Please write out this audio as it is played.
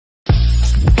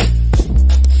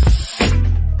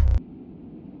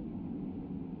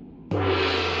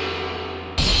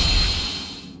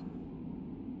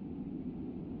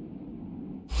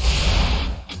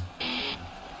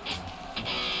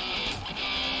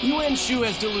Yuan Shu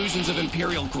has delusions of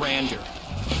imperial grandeur.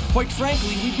 Quite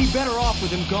frankly, we'd be better off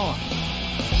with him gone.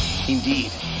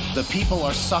 Indeed, the people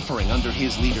are suffering under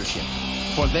his leadership.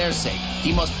 For their sake,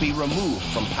 he must be removed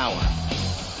from power.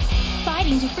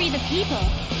 Fighting to free the people.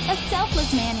 A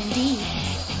selfless man indeed.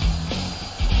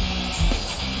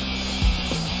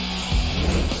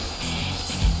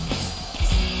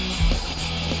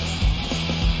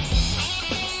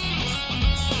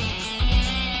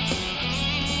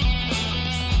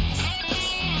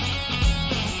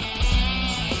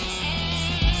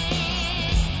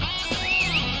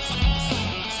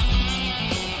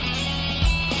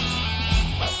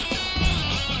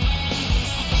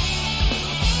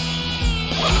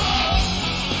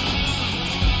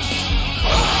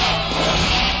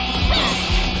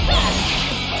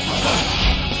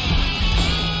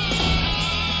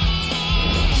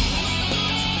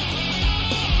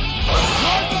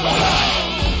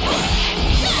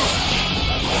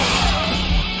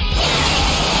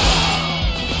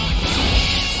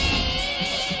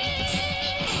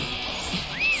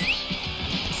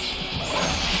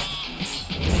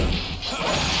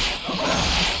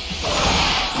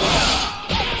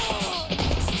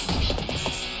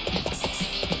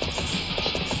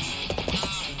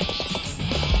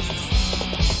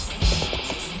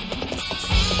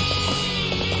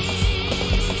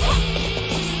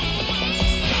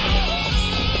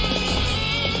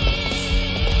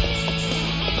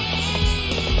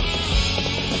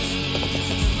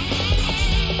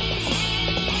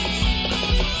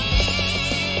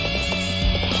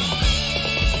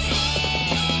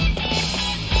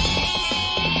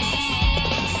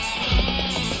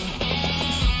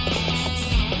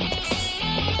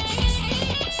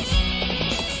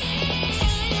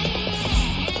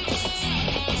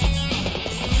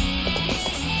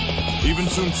 Even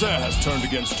Sun Ce has turned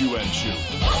against Yuan Shu.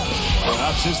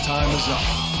 Perhaps his time is up.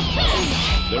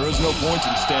 There is no point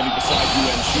in standing beside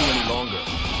Yuan Shu any longer.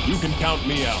 You can count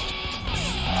me out.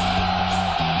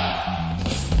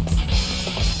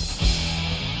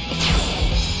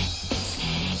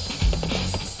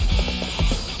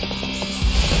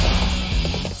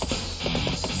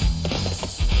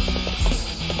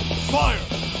 Fire!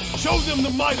 Show them the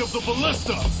might of the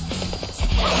ballista!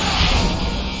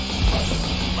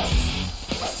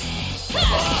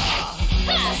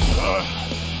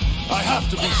 I have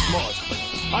to be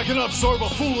smart. I cannot serve a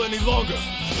fool any longer.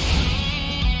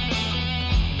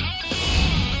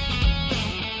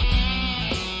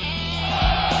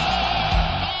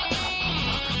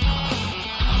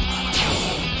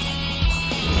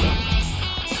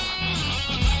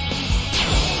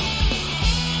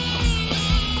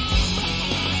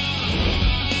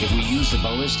 If we use the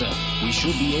ballista, we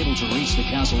should be able to reach the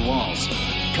castle walls.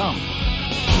 Come.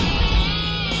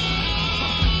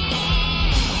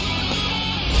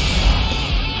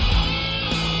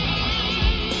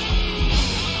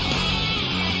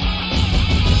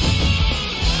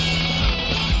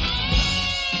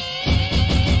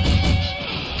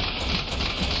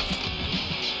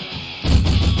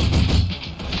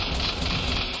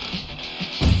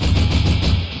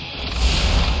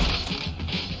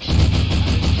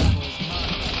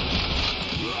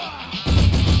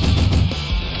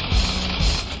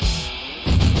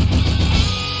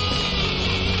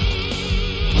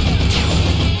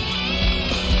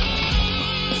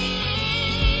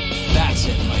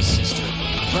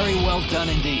 Very well done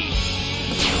indeed.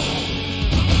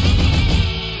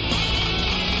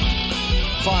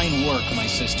 Fine work, my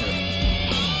sister.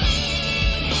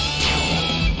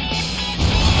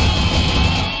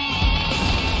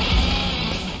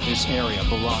 This area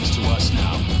belongs to us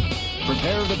now.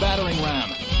 Prepare the battering ram.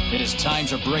 It is time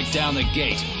to break down the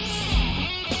gate.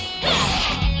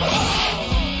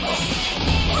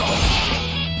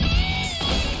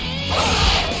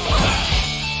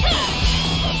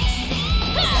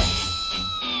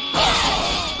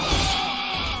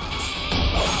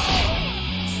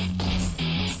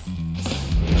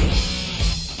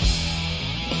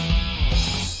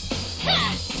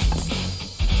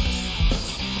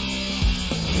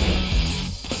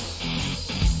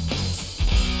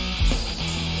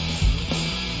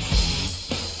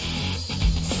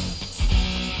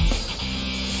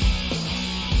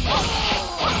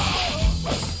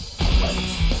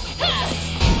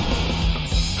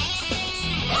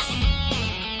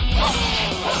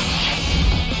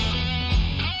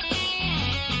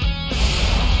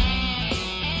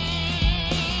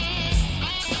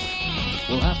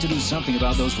 We'll have to do something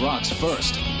about those rocks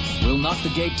first. We'll knock the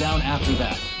gate down after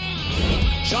that.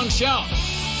 Shang Xiao,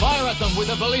 fire at them with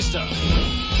a ballista!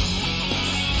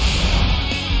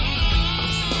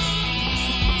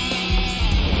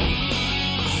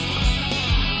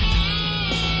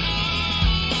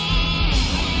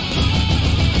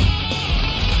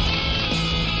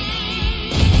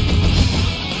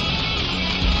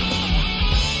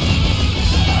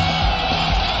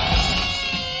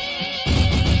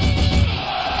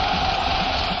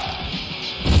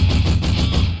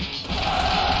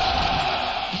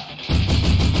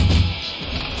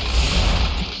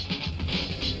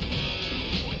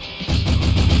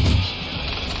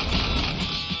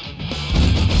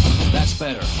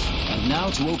 better. And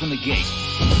now to open the gate.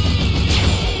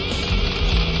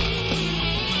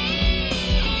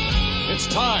 It's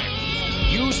time.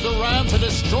 Use the ram to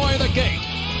destroy the gate.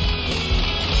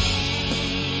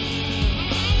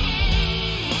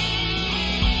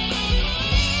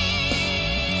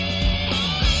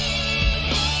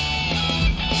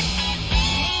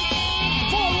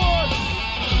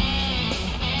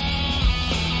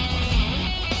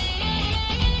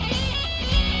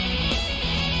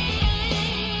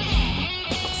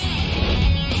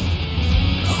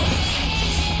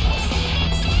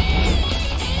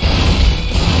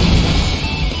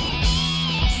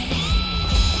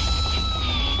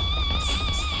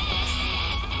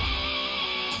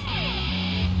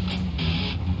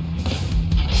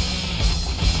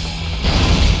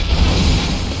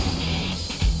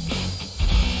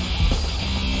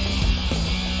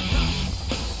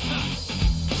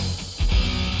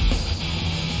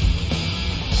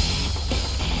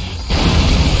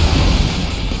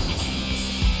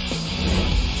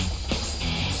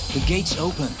 The gate's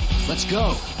open. Let's go.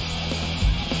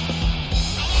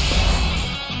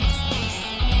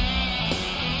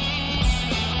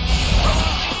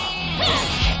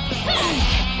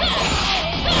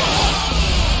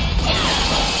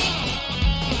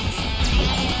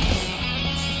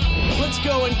 Let's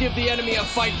go and give the enemy a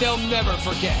fight they'll never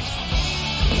forget.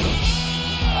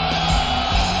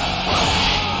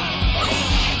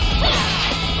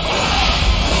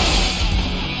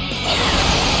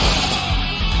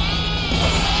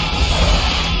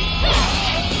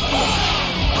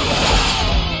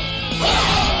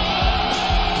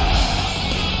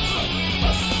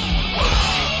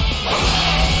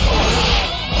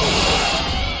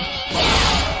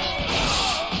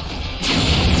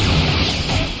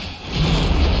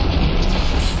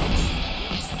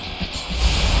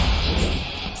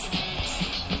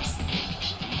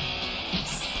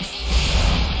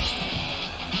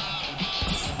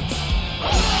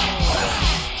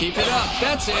 Keep it up,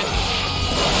 that's it.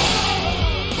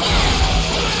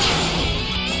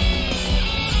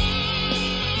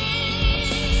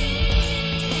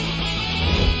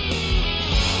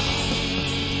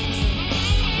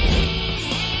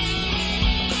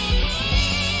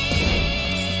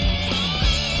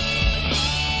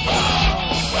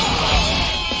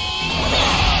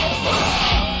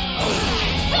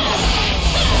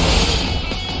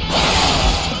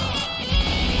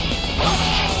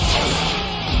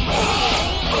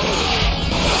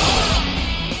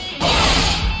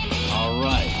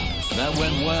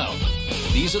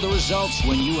 These are the results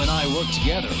when you and I work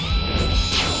together.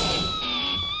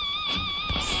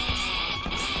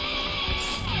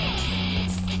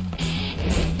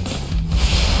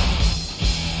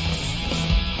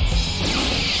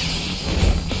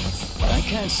 I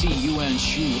can't see Yuan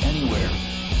Shu anywhere.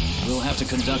 We'll have to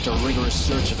conduct a rigorous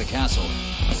search of the castle.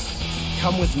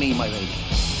 Come with me, my lady.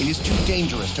 It is too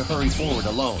dangerous to hurry forward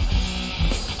alone.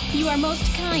 You are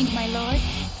most kind, my lord.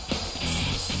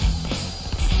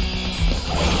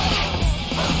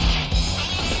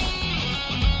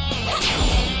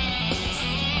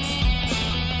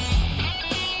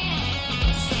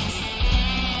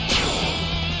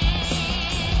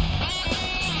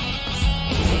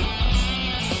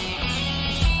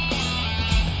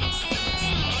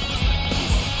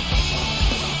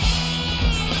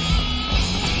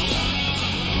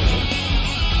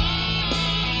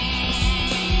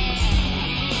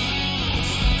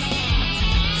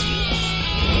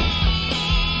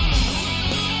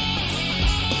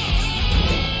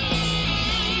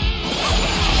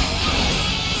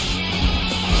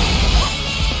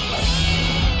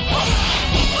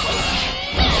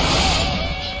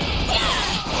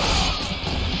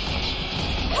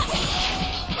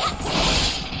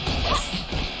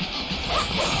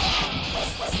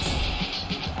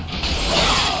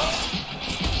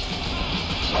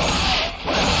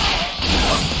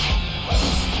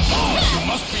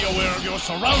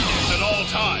 Surroundings at all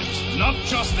times, not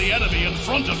just the enemy in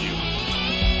front of you.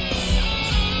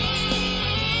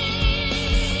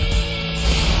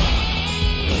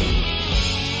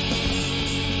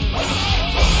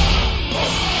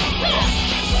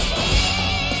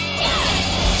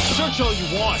 Search all you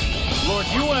want. Lord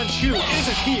Yuan Shu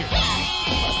isn't here.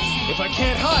 If I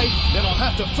can't hide, then I'll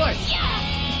have to fight.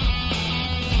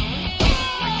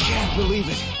 I can't believe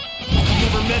it.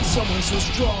 I've never met someone so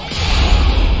strong.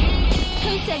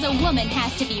 Who says a woman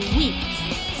has to be weak?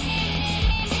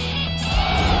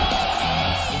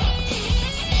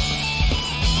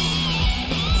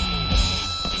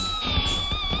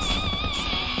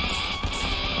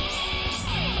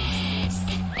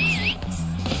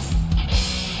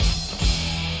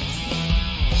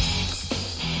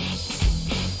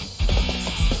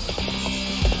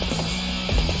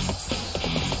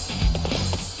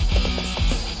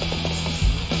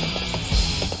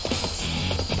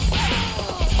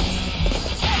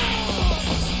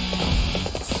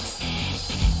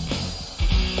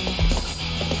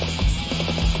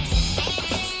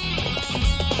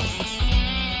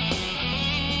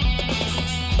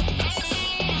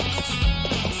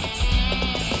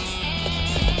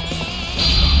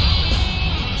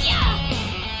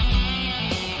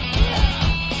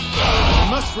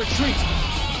 retreat.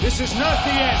 This is not the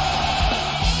end.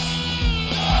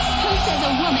 Who says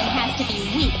a woman has to be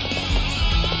weak?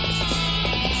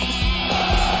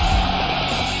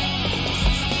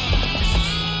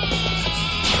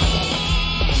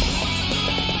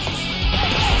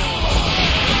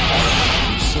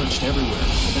 We've searched everywhere,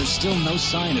 but there's still no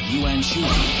sign of Yuan Shu.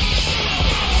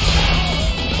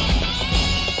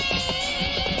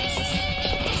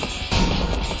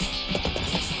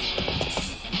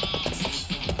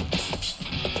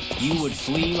 You would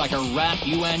flee like a rat,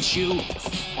 Yuan Shu?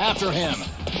 After him!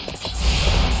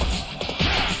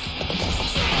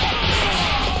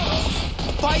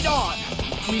 Fight on!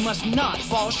 We must not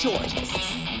fall short.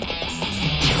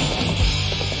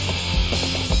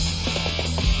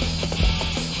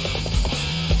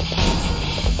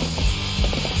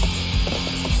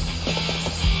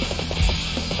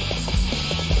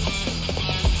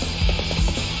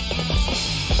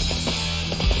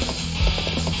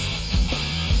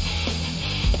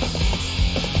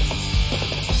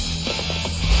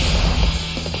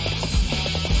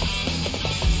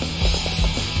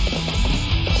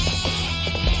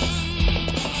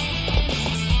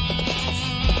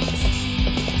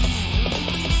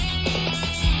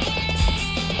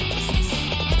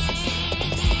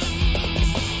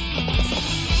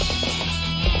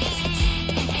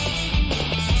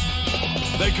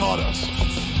 They caught us.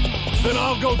 Then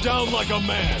I'll go down like a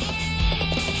man.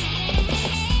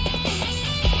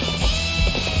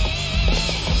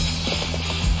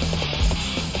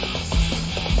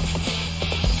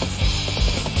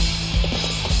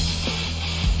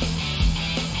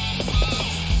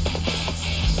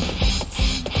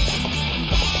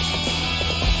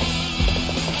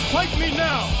 Fight me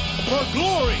now, for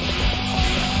glory!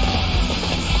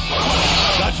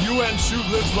 That Yuan Shu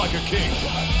lives like a king.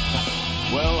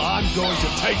 Well, I'm going to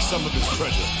take some of his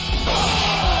treasure.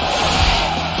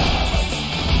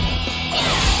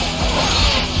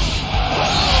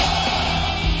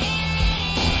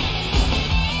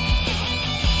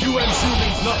 Yuan Shu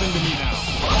means nothing to me now.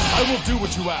 I will do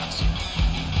what you ask.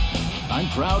 I'm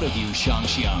proud of you,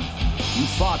 Shangxiang. You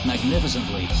fought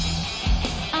magnificently.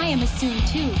 I am a Sun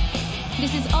too.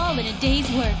 This is all in a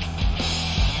day's work.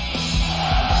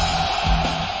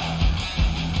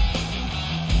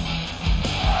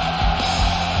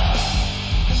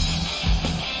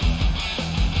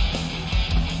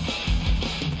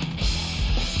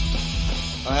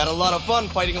 I had a lot of fun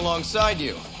fighting alongside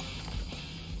you.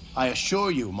 I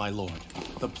assure you, my lord,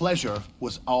 the pleasure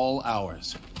was all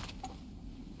ours.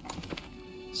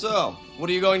 So, what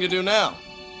are you going to do now?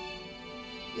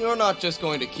 You're not just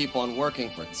going to keep on working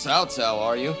for Cao Cao,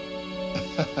 are you?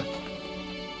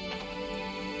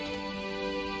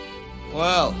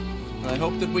 Well, I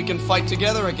hope that we can fight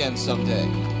together again someday.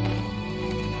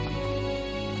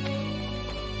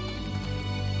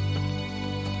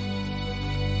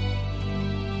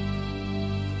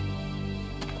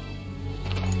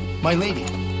 My lady.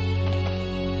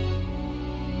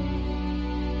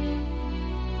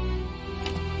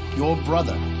 Your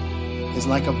brother is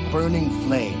like a burning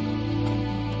flame.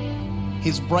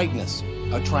 His brightness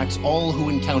attracts all who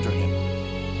encounter him.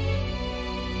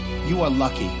 You are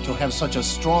lucky to have such a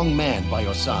strong man by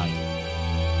your side.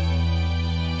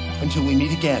 Until we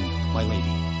meet again, my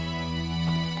lady.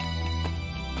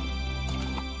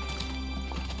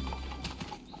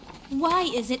 Why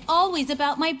is it always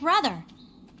about my brother?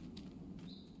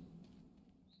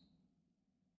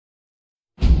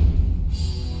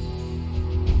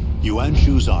 Yuan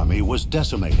Shu's army was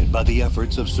decimated by the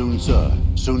efforts of Sun Ce,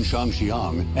 Sun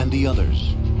Shangxiang, and the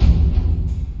others.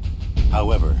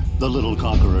 However, the little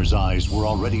conqueror's eyes were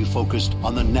already focused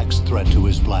on the next threat to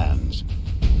his plans.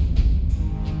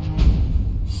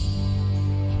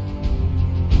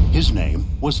 His name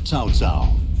was Cao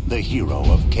Cao, the hero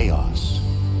of chaos.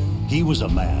 He was a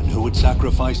man who would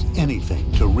sacrifice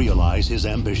anything to realize his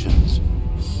ambitions.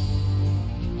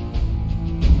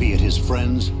 Be it his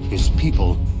friends, his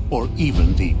people, or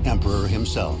even the Emperor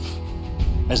himself.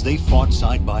 As they fought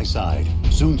side by side,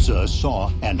 Sun Ce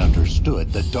saw and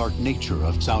understood the dark nature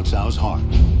of Cao Cao's heart.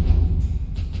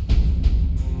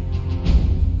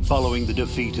 Following the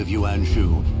defeat of Yuan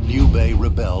Shu, Liu Bei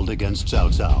rebelled against Cao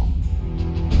Cao.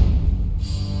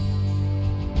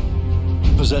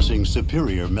 Possessing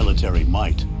superior military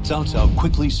might, Cao Cao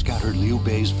quickly scattered Liu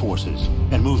Bei's forces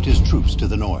and moved his troops to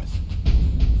the north.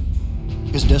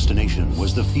 His destination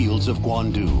was the fields of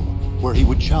Guandu, where he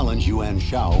would challenge Yuan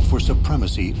Shao for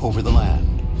supremacy over the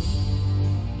land.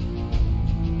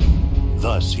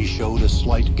 Thus, he showed a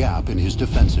slight gap in his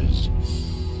defenses.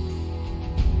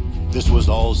 This was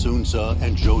all Sun Ce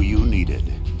and Zhou Yu needed.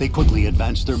 They quickly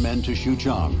advanced their men to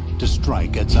Xuchang to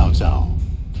strike at Cao Cao.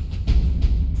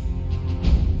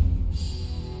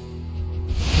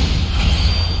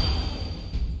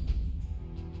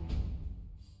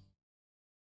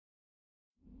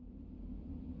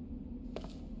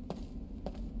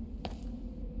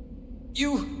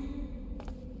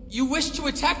 You wish to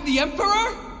attack the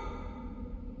Emperor?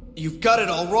 You've got it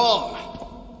all wrong.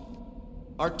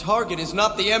 Our target is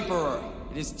not the Emperor.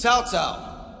 It is Cao Cao.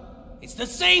 It's the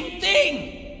same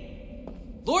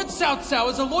thing! Lord Cao Cao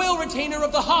is a loyal retainer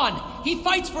of the Han. He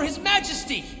fights for His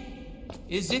Majesty.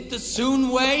 Is it the Sun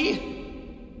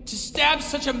way to stab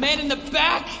such a man in the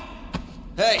back?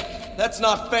 Hey, that's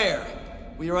not fair.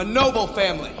 We are a noble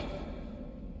family.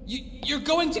 You're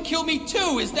going to kill me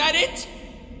too, is that it?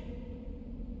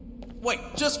 Wait,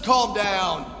 just calm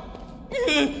down.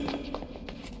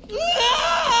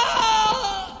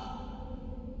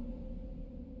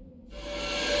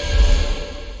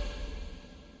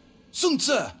 Sun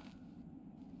Tzu!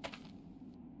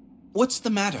 What's the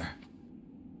matter?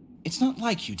 It's not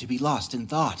like you to be lost in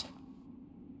thought.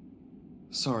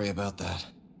 Sorry about that.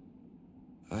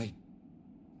 I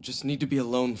just need to be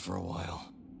alone for a while.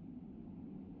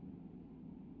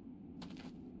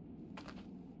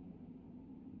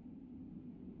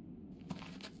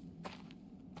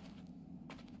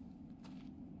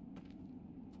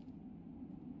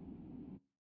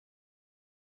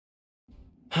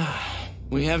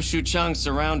 We have Xuchang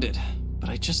surrounded, but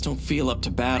I just don't feel up to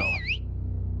battle.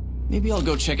 Maybe I'll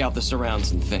go check out the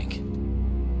surrounds and think.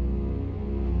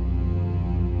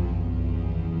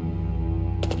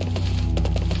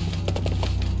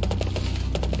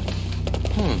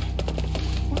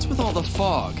 What's with all the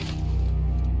fog?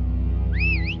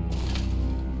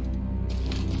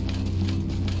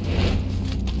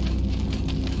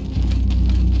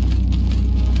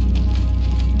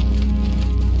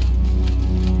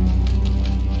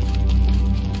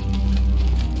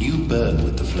 You burn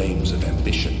with the flames of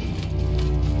ambition.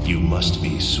 You must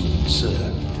be Sun Tzu.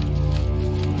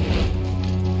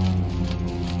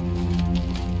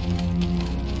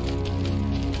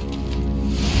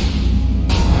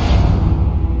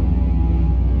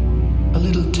 A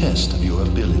little test of your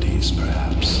abilities,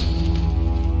 perhaps.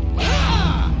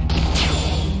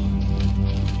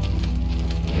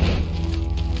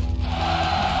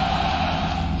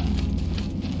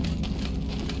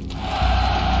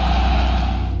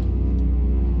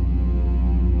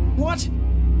 What?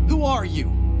 Who are you?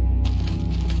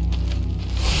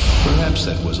 Perhaps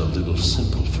that was a little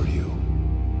simple for you.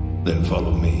 Then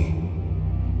follow me.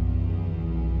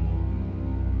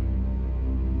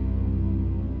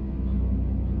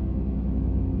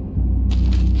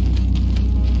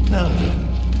 Now then,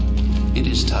 it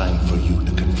is time for you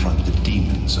to confront the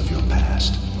demons of your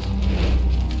past.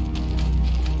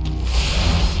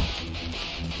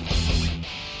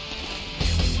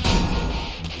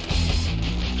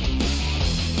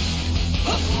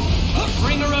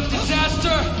 Bringer of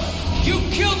disaster! You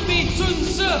killed me, Sun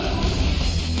Tzu!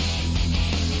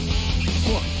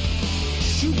 What?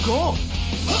 Shugong?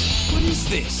 What is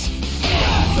this?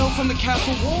 You fell from the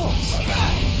castle walls.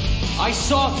 I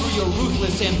saw through your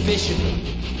ruthless ambition.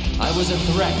 I was a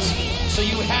threat, so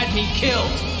you had me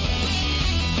killed.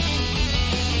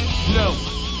 No.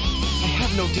 I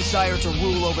have no desire to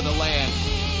rule over the land.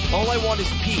 All I want is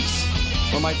peace.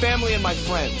 For my family and my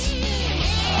friends.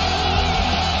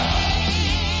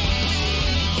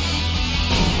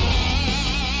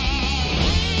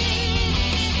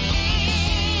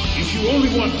 If you only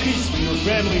want peace for your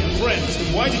family and friends,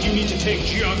 then why did you need to take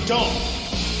Jiangdong?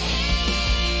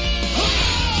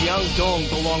 Jiangdong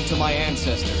belonged to my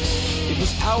ancestors. It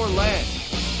was our land.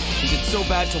 Is it so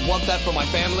bad to want that for my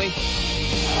family?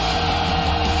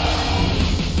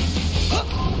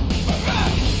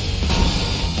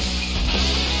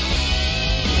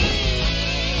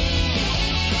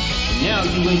 Now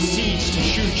you lay siege to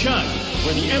Xuchang,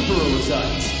 where the Emperor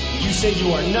resides. You say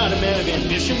you are not a man of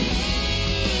ambition?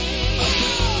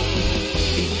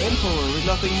 The Emperor is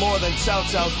nothing more than Cao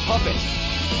Cao's puppet.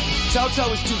 Cao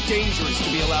Cao is too dangerous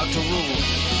to be allowed to rule.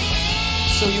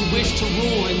 So you wish to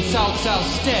rule in Cao Cao's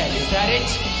stead, is that it?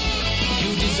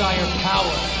 You desire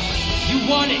power. You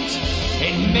want it.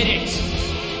 Admit it.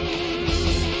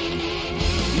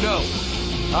 No.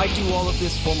 I do all of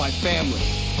this for my family.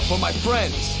 For my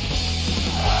friends.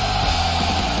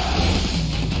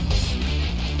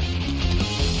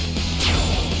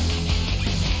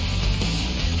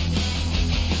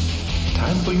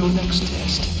 Time for your next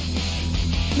test.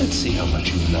 Let's see how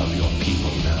much you love your people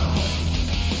now.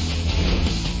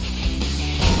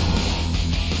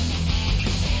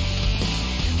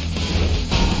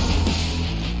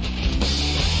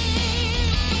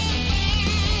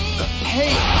 Hey,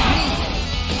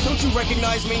 me! Don't you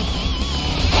recognize me?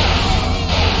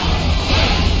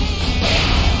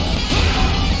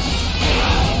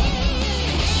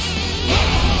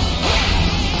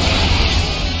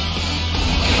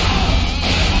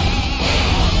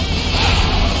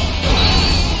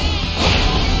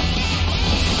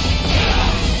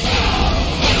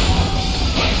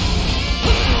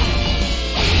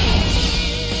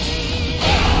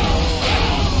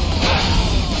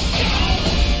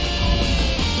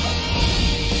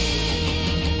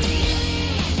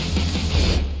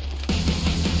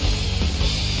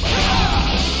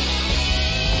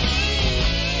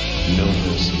 No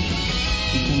mercy,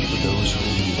 even for those whom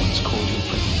you once called your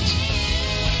friends.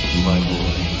 My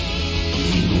boy,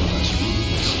 you are as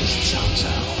ruthless as Cao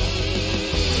Cao.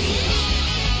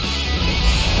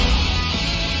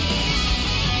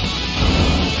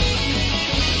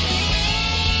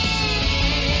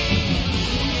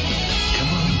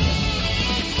 Come on, then.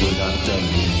 We're not done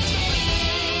yet.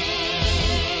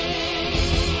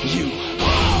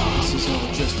 This is all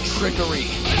just trickery.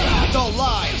 It's all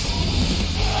lies.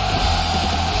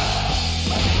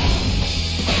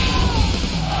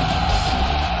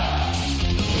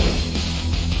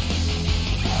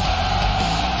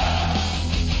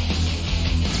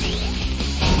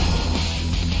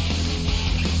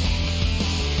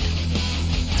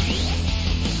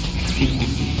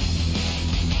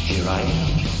 Here I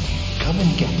am. Come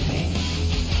and get me.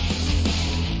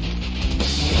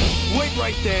 Wait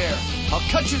right there. I'll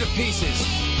cut you to pieces.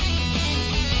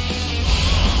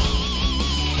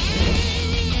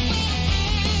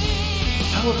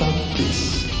 How about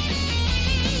this?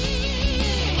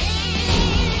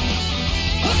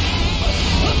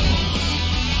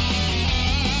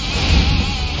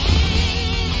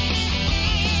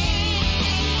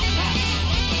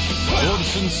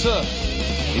 Lord Sun,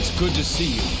 it's good to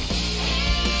see you.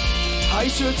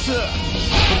 Taisha,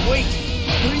 but wait,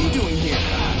 what are you doing here?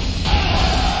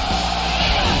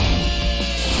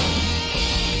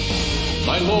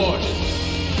 My lord,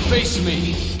 face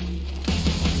me.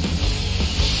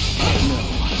 No,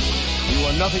 you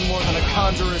are nothing more than a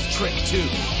conjurer's trick, too.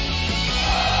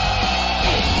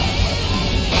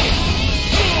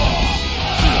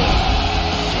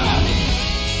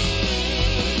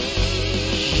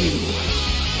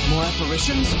 More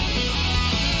apparitions?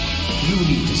 You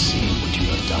need to see what you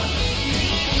have done.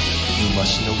 You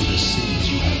must know the sins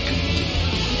you have committed.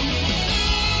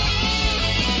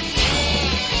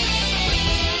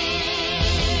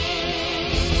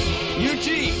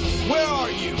 Yuji, where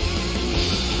are you?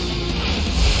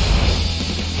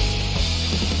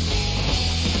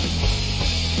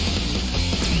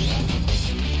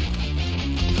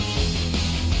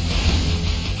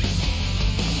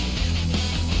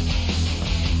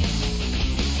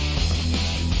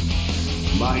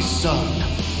 My son.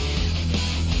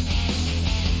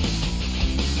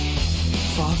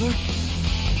 Father?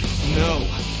 No.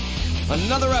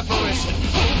 Another apparition.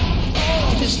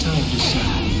 It is time to see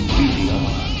who you really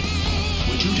are.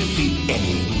 Would you defeat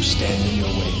any who stand in your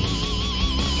way?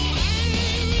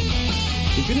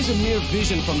 If it is a mere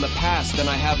vision from the past, then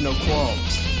I have no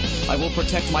qualms. I will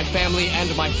protect my family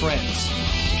and my friends.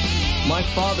 My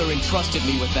father entrusted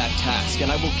me with that task,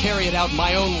 and I will carry it out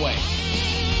my own way.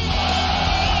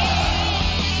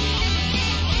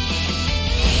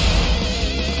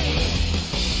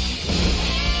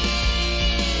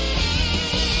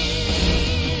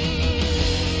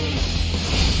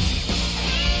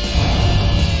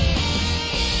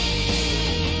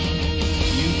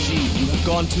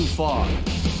 Gone too far.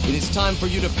 It is time for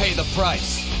you to pay the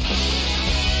price.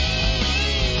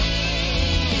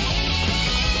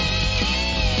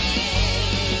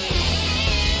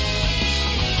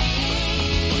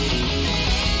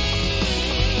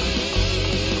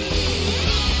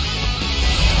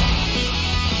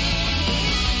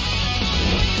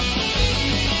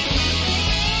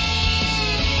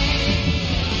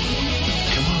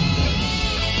 Come on, then.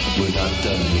 We're not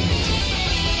done yet.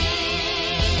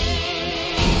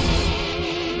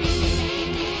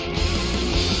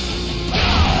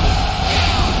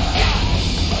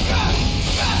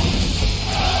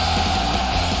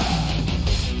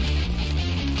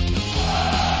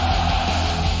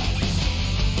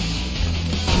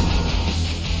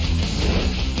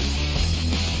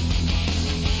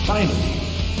 Finally,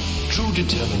 true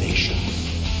determination.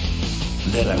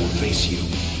 Then I will face you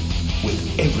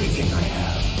with everything I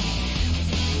have.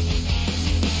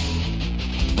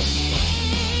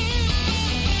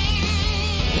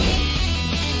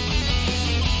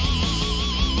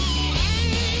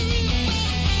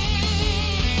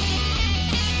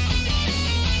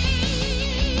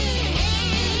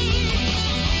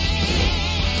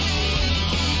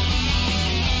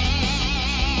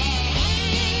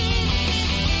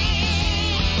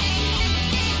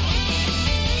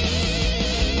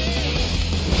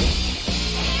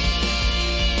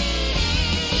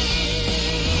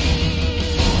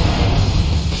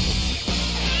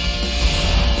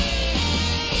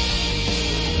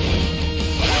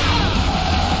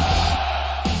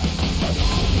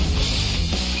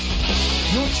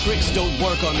 tricks don't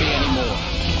work on me anymore.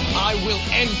 I will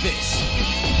end this.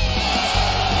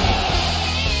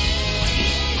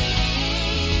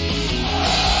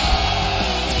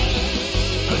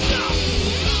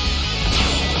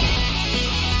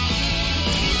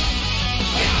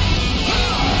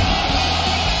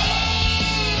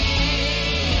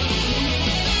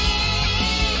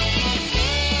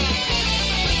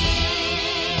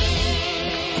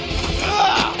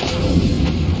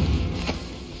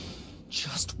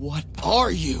 What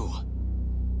are you?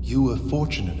 You were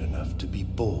fortunate enough to be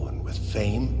born with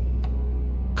fame,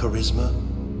 charisma,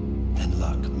 and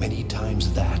luck many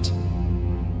times that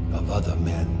of other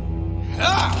men.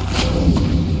 Ah!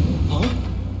 Huh?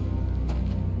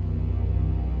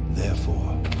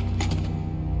 Therefore,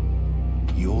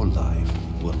 your life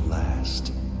will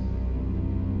last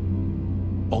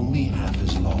only half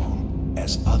as long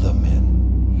as other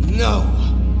men. No!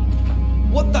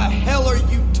 What the hell are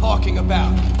you talking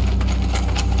about?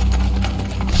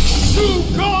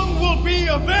 Sukong will be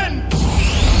avenged!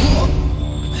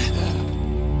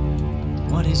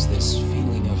 What is this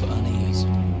feeling of unease?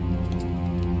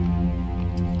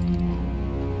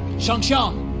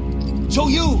 Shangxiang! Zhou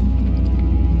Yu!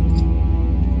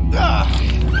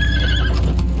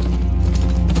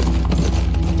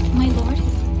 My lord?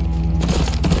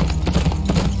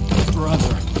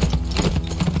 Brother.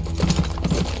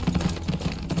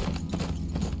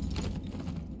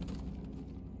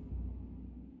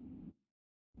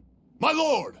 My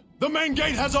lord, the main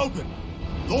gate has opened.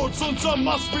 Lord Sun Ce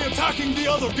must be attacking the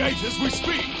other gate as we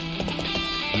speak.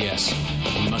 Yes,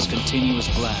 we must continue as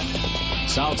planned.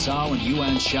 Cao Cao and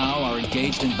Yuan Shao are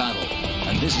engaged in battle,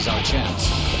 and this is our chance.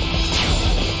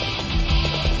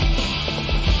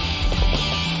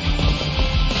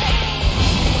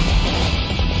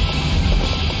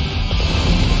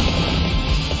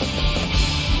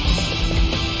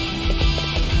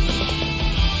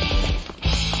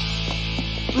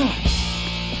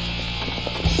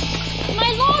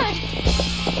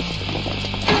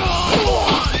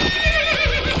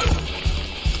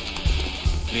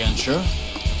 Sure?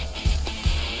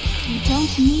 You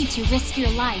don't need to risk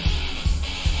your life.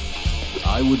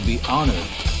 I would be honored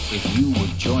if you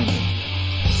would join me.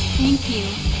 Thank you,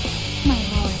 my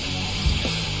lord.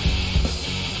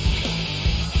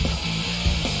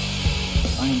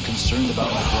 I am concerned about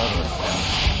my brother.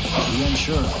 Yuan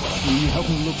Sure, will you help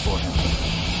me look for him?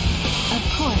 Of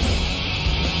course.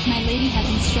 My lady has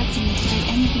instructed me to do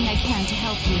anything I can to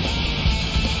help you.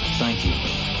 Thank you.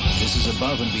 This is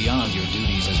above and beyond your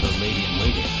duties as her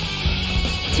lady-in-waiting.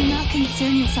 Do not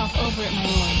concern yourself over it, my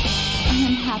lord. I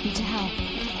am happy to help.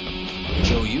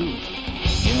 Zhou Yu?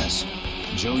 Yes,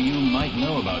 Zhou Yu might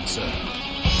know about Sir.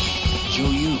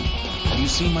 Zhou Yu, have you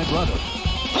seen my brother?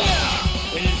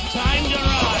 It is time to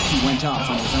run! He went off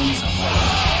on his own somewhere.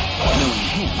 Knowing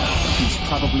him, he's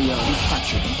probably already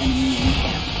captured the enemy in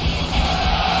camp.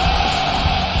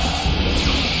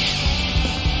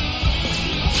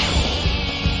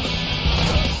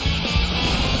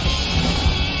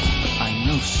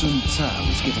 Sun Ce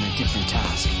was given a different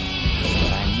task,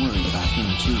 but I'm worried about him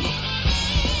too.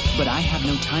 But I have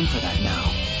no time for that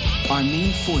now. Our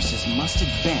main forces must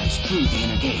advance through the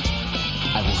inner gate.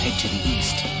 I will head to the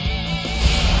east.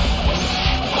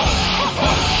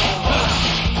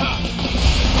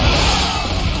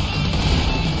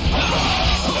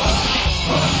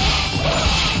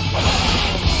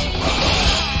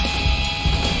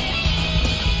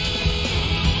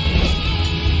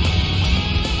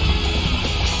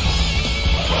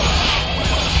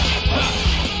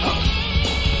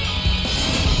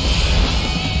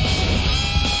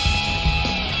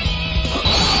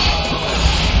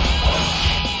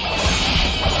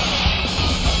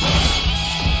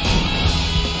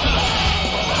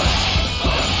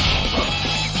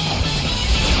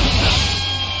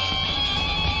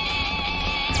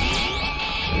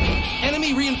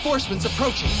 Reinforcements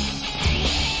approaching.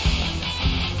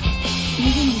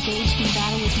 Even engaged in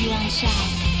battle with Yuan Shao,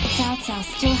 Cao Cao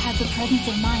still has the presence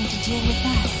of mind to deal with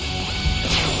us.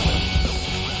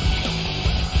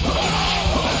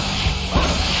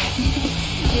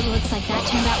 It looks like that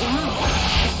turned out well.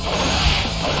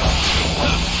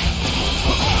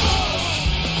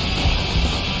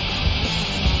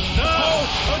 Now,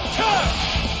 attack!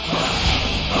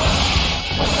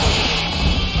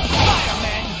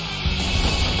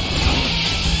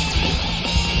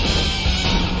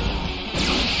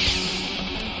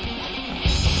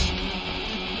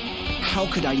 How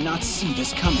could I not see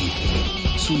this coming?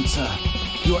 Sun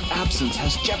Ce, your absence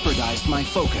has jeopardized my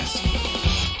focus.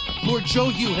 Lord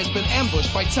Zhou Yu has been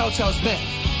ambushed by Cao Cao's men.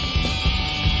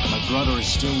 My brother is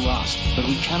still lost, but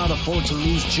we cannot afford to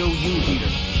lose Zhou Yu, leader.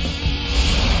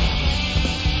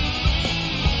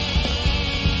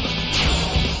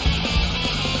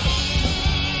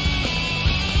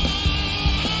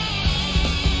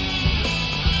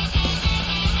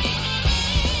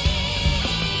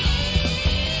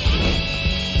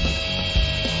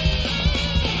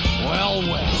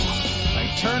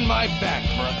 Turn my back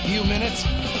for a few minutes,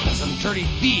 and some dirty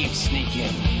thieves sneak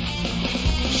in.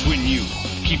 Xun Yu,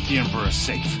 keep the Emperor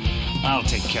safe. I'll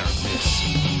take care of this.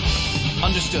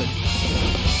 Understood.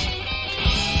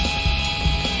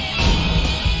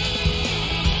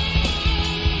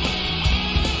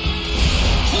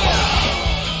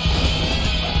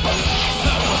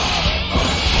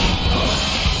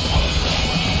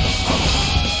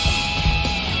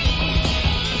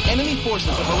 Enemy forces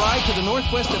have arrived to the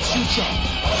northwest of Xucheng.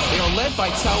 They are led by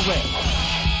Cao Ren.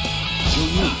 Zhu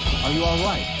Yu, are you all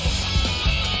right?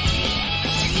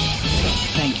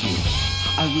 Thank you.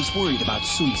 I was worried about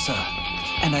Sun Ce,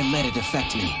 and I let it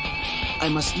affect me. I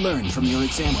must learn from your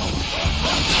example.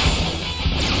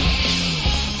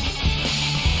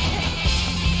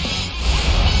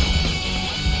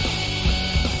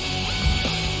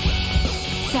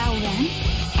 Cao Ren?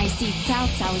 I see Cao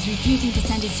Cao is refusing to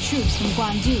send his troops from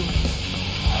Guandu.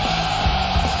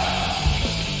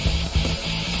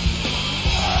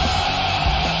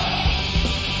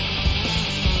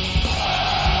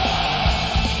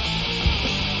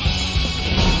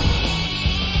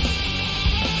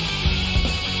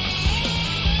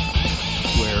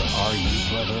 Where are you,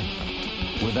 brother?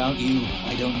 Without you,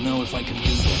 I don't know if I can do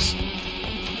this.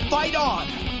 Fight on!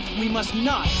 We must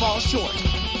not fall short.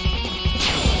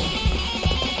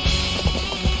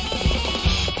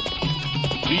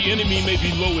 The enemy may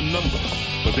be low in number,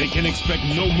 but they can expect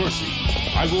no mercy.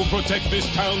 I will protect this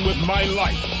town with my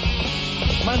life.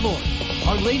 My lord,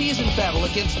 Our Lady is in battle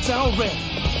against Cao Ren.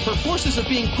 Her forces are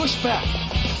being pushed back.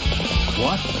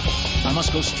 What? I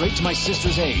must go straight to my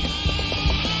sister's aid.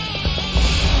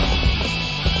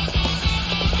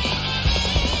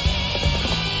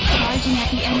 Charging at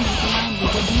the enemy blindly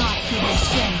does not prove their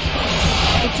strength.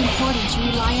 It's important to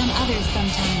rely on others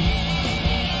sometimes.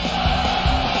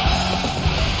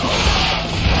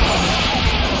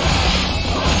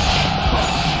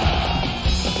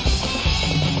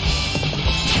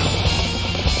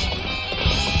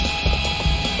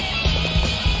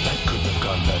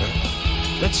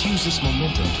 Let's use this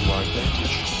momentum to our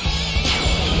advantage.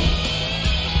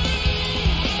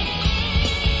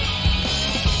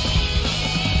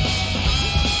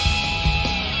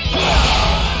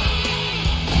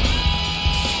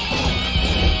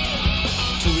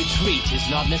 To retreat is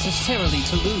not necessarily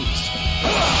to lose.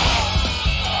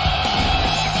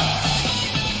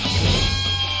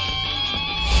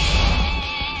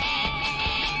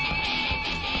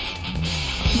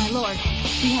 My lord,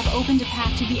 we have opened a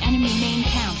path to the enemy main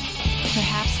camp.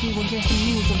 Perhaps we will hear some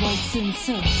news of old Sun Ce.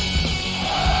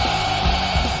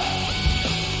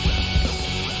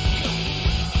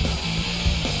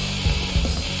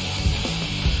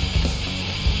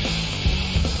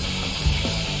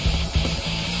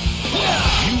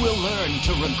 You will learn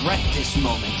to regret this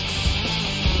moment.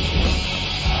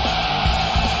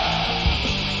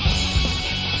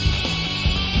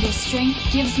 Your strength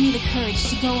gives me the courage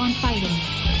to go on fighting.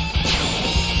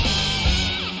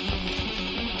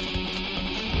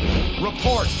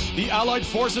 Report! The Allied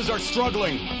forces are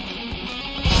struggling!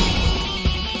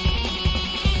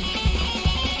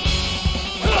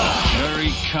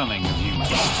 Very cunning of you to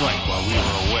strike while we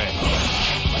were away.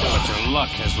 But your luck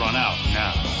has run out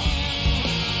now.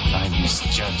 I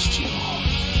misjudged you.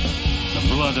 The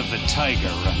blood of the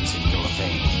tiger runs in your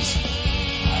veins.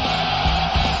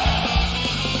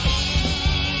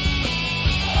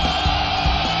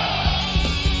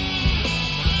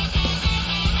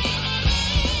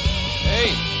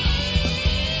 Hey!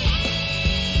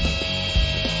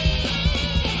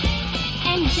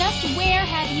 And just where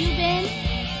have you been?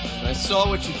 I saw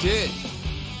what you did.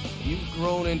 You've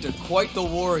grown into quite the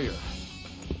warrior.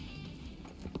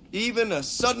 Even a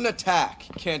sudden attack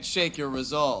can't shake your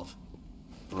resolve.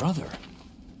 Brother.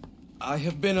 I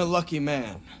have been a lucky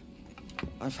man.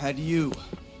 I've had you,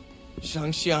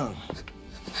 Shangxiang,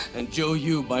 and Zhou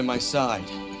Yu by my side.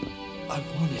 I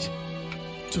wanted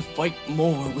to fight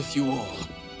more with you all,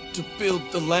 to build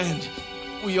the land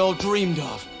we all dreamed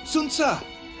of. Sun Ce!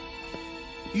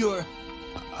 You're...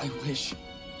 I wish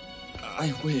I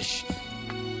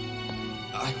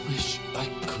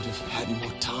could have had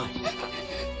more time.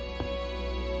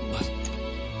 But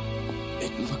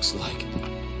it looks like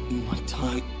my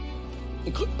time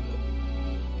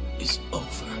is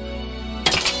over.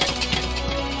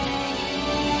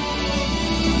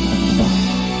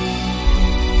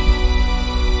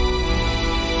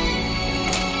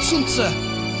 Sun Ce!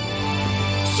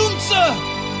 Sun Ce!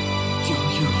 You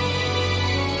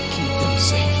keep them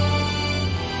safe.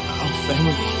 Our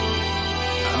family,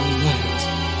 our land.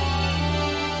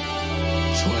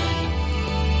 Chuan,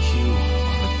 you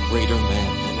are a greater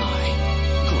man than I,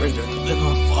 greater than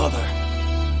our father.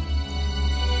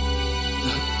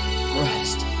 The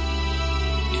rest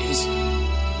is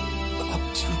up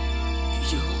to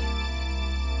you.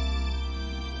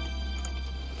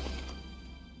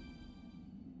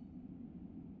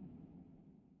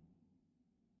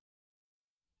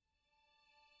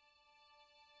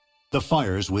 The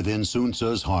fires within Sun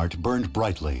Ce's heart burned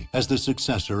brightly as the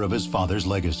successor of his father's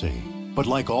legacy. But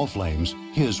like all flames,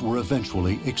 his were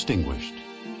eventually extinguished.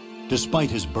 Despite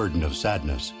his burden of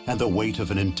sadness and the weight of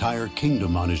an entire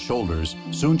kingdom on his shoulders,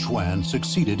 Sun Quan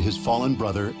succeeded his fallen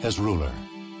brother as ruler.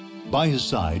 By his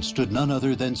side stood none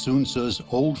other than Sun Ce's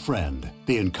old friend,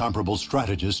 the incomparable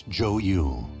strategist Zhou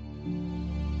Yu.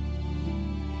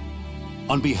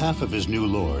 On behalf of his new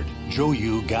lord, Zhou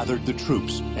Yu gathered the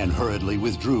troops and hurriedly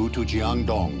withdrew to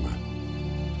Jiangdong.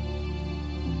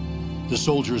 The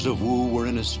soldiers of Wu were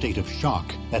in a state of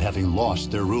shock at having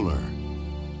lost their ruler.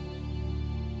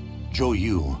 Zhou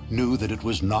Yu knew that it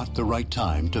was not the right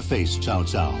time to face Cao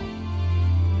Cao.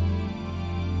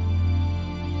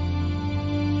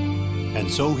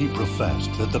 And so he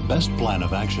professed that the best plan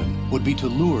of action would be to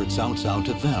lure Cao Cao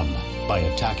to them by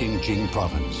attacking Jing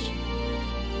province.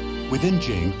 Within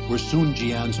Jing were Sun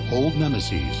Jian's old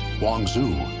nemeses, Wang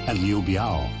Zu and Liu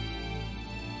Biao.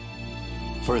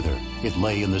 Further, it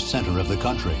lay in the center of the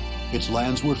country. Its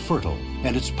lands were fertile,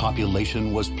 and its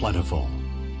population was plentiful.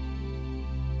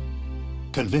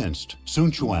 Convinced,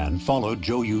 Sun Quan followed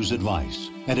Zhou Yu's advice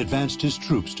and advanced his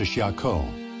troops to Xiakou.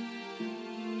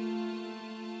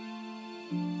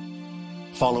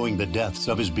 Following the deaths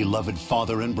of his beloved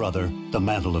father and brother, the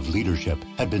mantle of leadership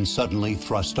had been suddenly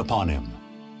thrust upon him.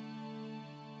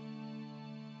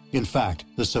 In fact,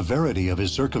 the severity of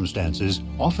his circumstances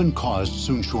often caused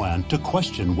Sun Quan to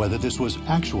question whether this was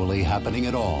actually happening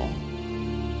at all.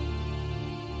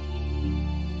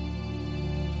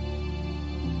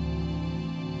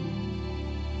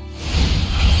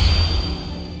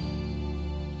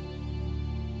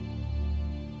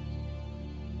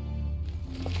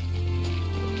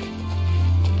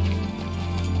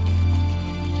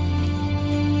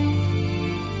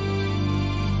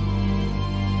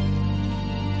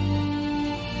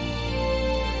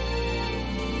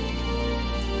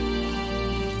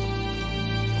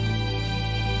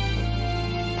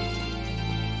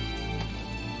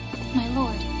 My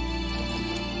lord.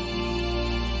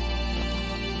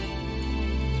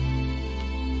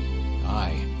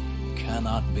 I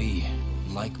cannot be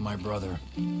like my brother.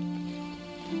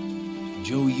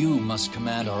 Zhou Yu must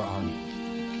command our army.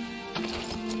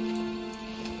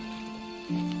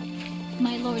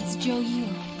 My lords Zhou Yu,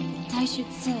 Taishu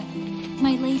Ce,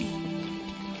 my lady.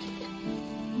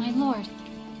 My lord,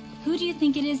 who do you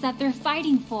think it is that they're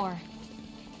fighting for?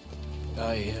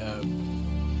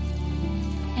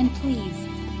 And please,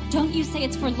 don't you say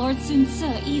it's for Lord Sun Ce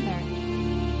either.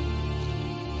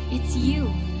 It's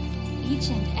you. Each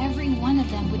and every one of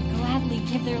them would gladly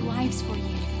give their lives for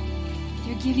you.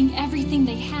 They're giving everything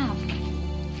they have.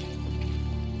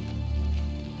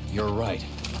 You're right.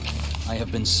 I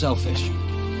have been selfish.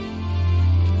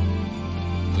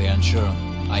 Lian Shi,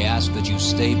 I ask that you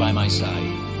stay by my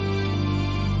side.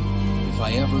 If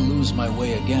I ever lose my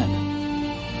way again,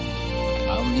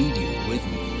 I'll need you with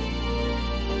me.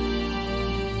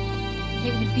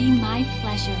 It would be my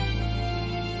pleasure.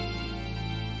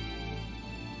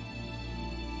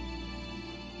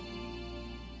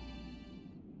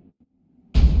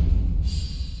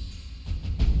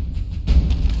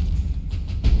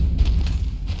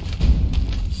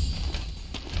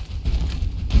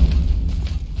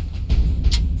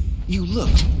 You look.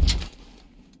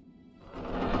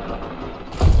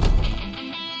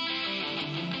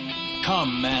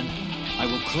 Come, man. I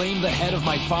will claim the head of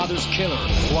my father's killer,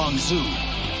 Wang Zu.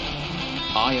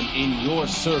 I am in your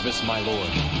service, my lord.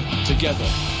 Together,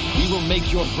 we will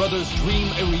make your brother's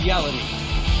dream a reality.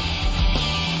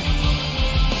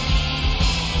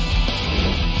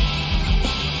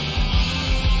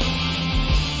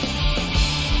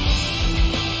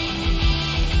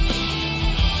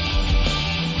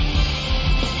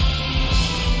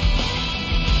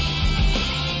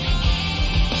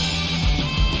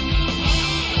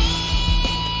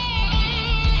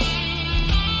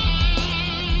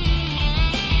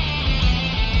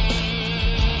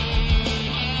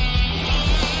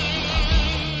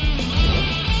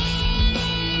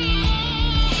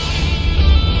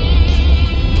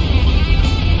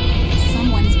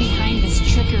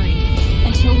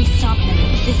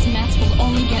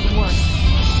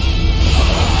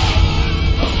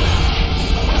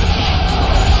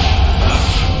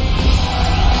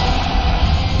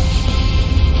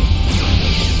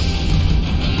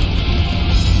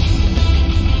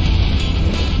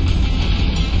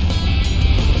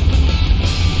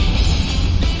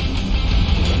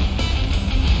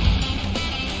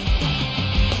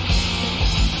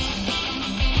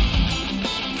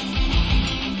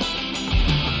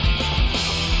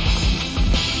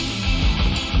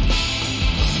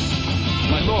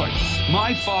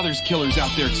 My father's killer's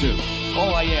out there too.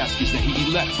 All I ask is that he be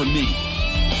let for me.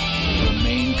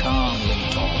 Remain calm, Ling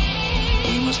Tong.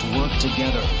 We must work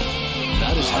together.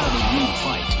 That is how the Yu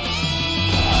fight.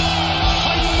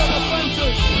 Tighten the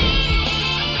defenses!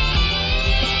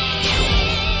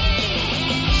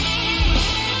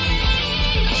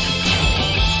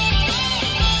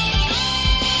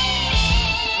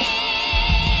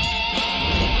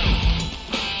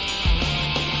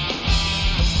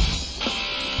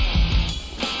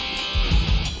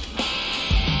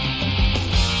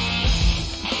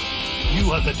 You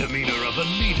have the demeanor of a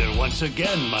leader once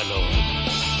again, my lord.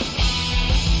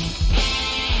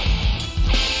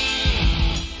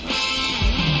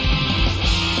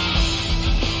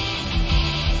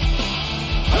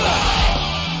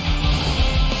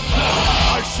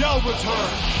 I shall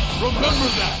return. Remember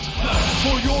that.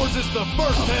 For yours is the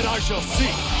first head I shall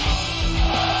see.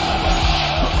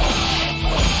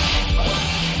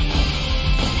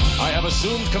 I have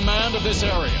assumed command of this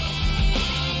area.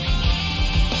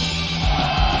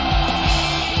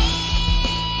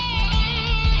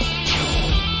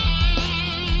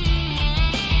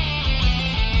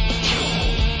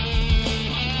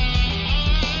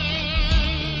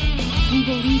 We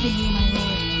believe in you, my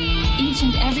lord. Each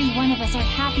and every one of us are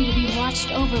happy to be watched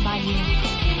over by you.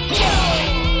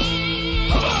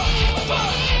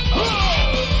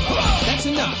 That's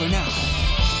enough for now.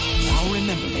 I'll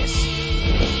remember this.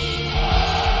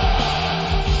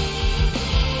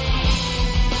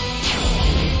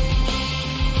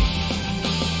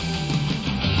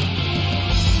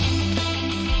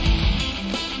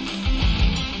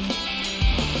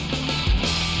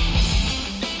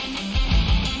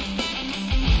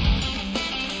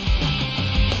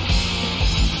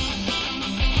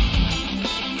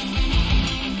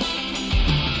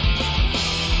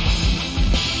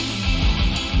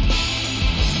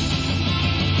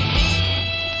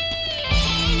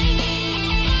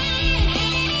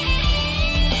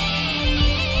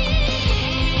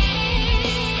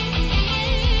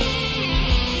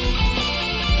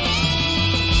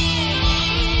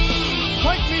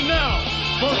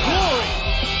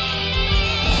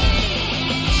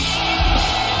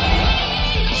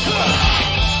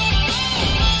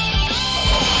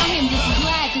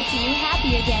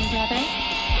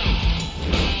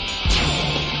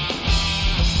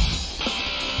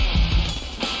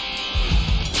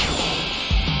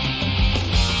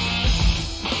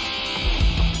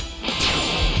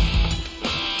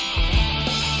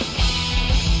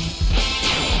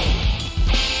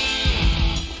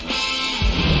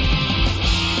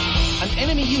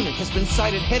 Been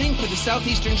sighted heading for the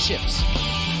southeastern ships.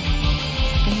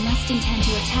 They must intend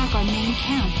to attack our main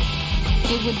camp.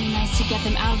 It would be nice to get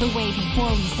them out of the way before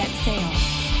we set sail.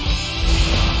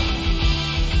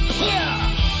 Yeah!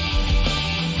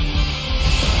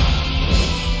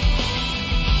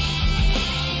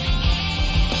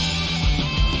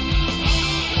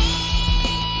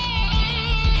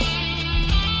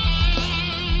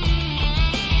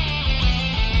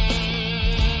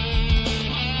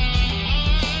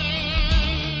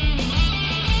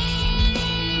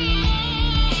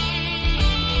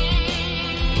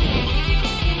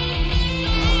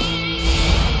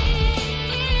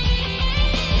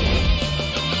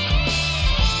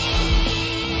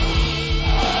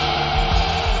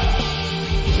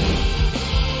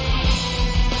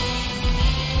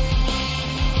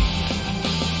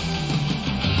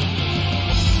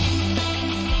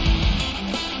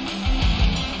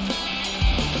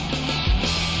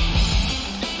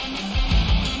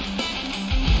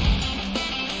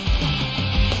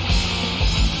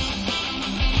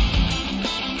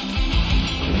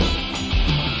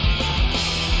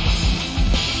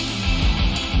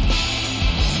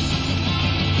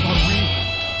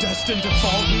 To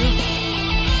fall here?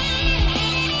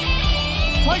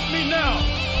 Fight me now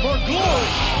for glory!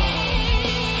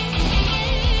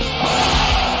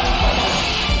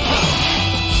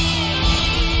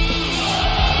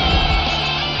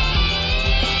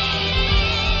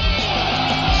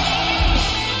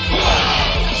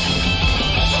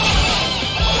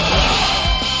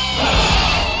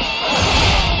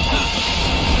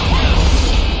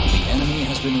 The enemy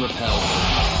has been repelled.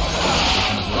 We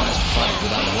can at last fight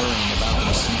without worrying about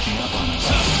them sneaking up on us.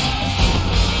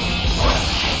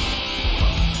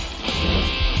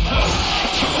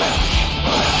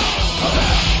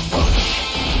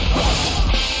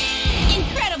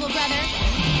 Incredible, brother!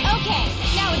 Okay,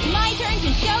 now it's my turn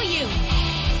to show you!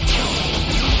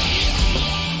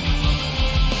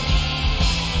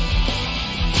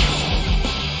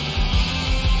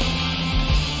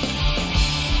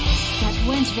 That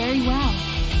went very well.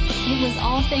 It was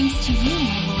all thanks to you,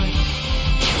 my lord.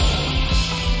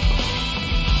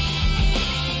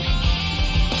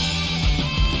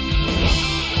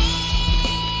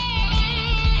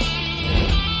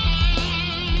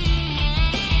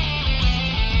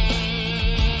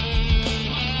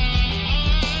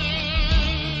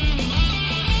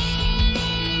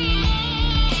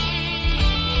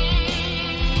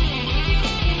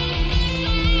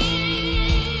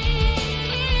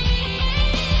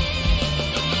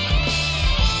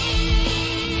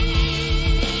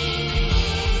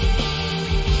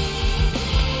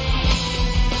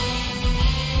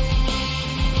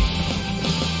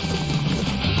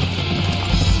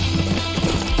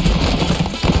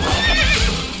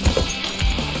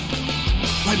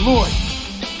 boy!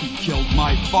 He killed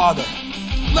my father!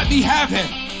 Let me have him!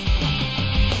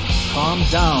 Calm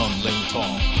down, Ling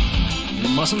Tong. You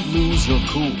mustn't lose your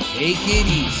cool. Take it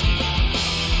easy.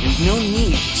 There's no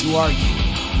need to argue.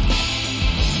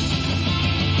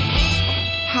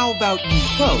 How about you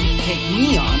both take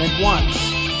me on at once?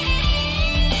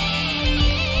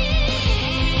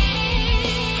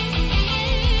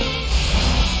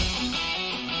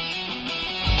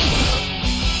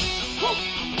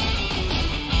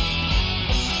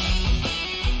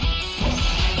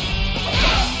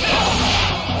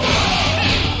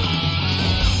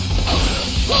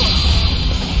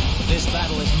 This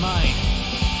battle is mine.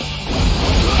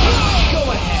 Go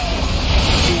ahead!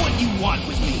 Do what you want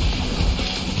with me!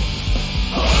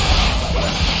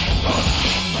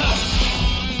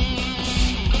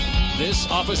 This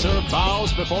officer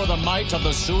bows before the might of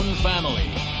the Sun family.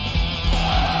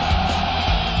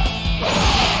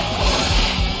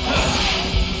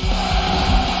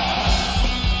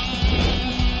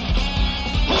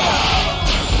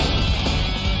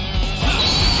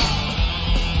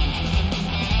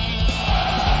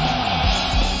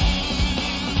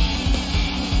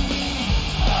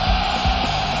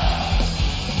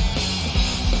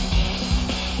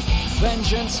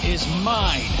 Vengeance is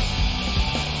mine.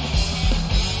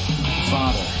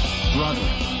 Father, brother,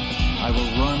 I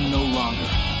will run no longer.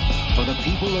 For the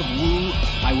people of Wu,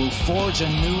 I will forge a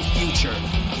new future.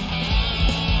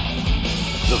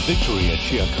 The victory at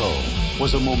Chiakou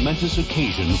was a momentous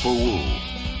occasion for Wu.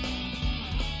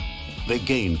 They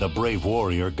gained the brave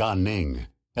warrior Gan Ning,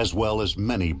 as well as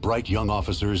many bright young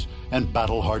officers and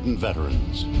battle-hardened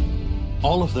veterans.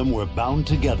 All of them were bound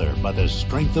together by the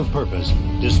strength of purpose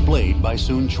displayed by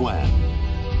Sun Quan.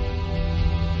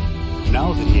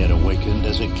 Now that he had awakened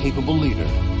as a capable leader,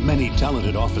 many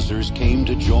talented officers came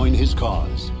to join his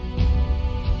cause.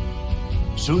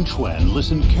 Sun Quan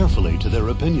listened carefully to their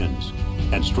opinions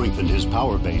and strengthened his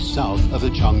power base south of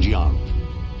the Changjiang.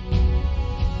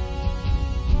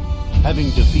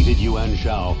 Having defeated Yuan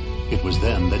Shao, it was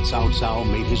then that Cao Cao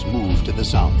made his move to the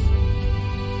south.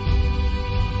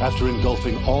 After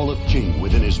engulfing all of Jing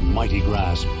within his mighty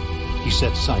grasp, he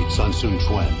set sights on Sun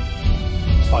Quan.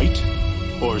 Fight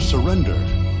or surrender?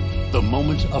 The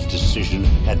moment of decision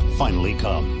had finally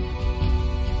come.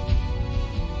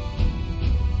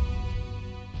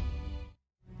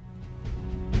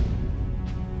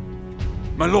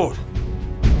 My lord,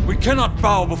 we cannot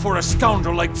bow before a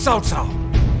scoundrel like Cao Cao.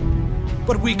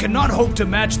 But we cannot hope to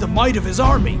match the might of his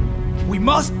army. We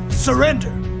must surrender.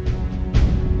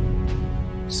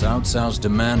 Cao Cao's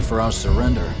demand for our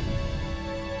surrender.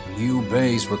 Liu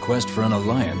Bei's request for an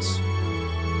alliance.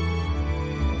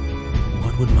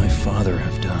 What would my father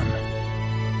have done?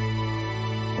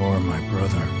 Or my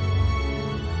brother?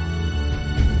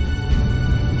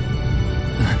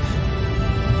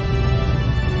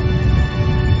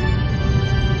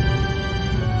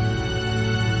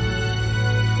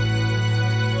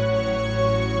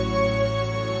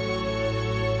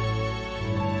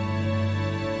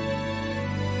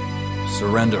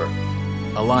 Surrender.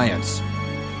 Alliance.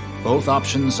 Both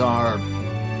options are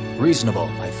reasonable,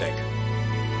 I think.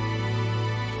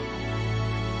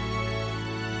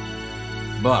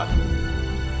 But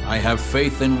I have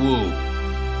faith in Wu.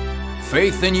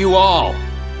 Faith in you all.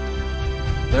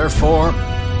 Therefore,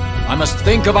 I must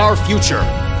think of our future.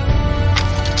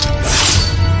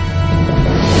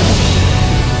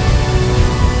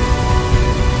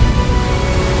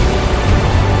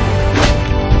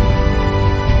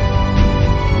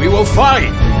 We will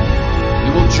fight!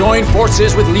 We will join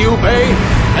forces with Liu Bei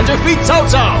and defeat Cao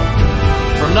Cao!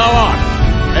 From now on,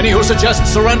 any who suggest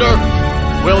surrender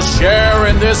will share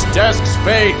in this desk's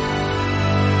fate!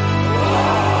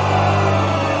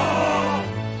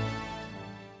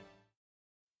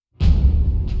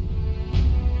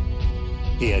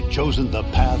 He had chosen the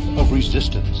path of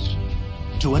resistance.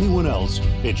 To anyone else,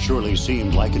 it surely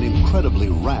seemed like an incredibly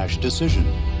rash decision.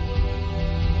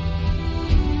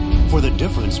 For the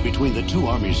difference between the two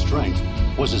armies' strength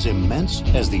was as immense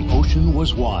as the ocean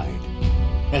was wide.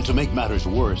 And to make matters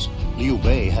worse, Liu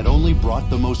Bei had only brought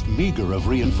the most meager of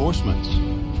reinforcements.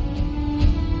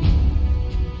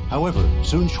 However,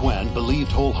 Sun Quan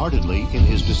believed wholeheartedly in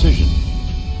his decision.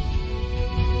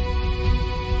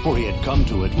 For he had come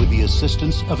to it with the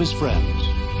assistance of his friends.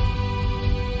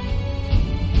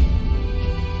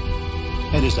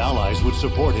 And his allies would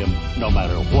support him no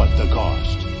matter what the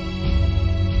cost.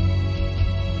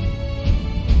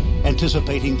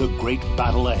 Anticipating the great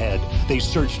battle ahead, they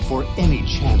searched for any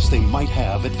chance they might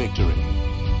have at victory.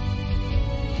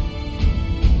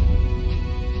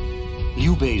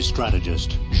 Liu Bei's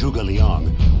strategist, Zhuge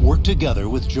Liang, worked together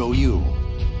with Zhou Yu.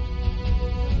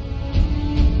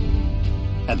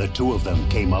 and the two of them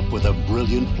came up with a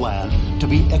brilliant plan to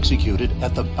be executed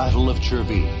at the Battle of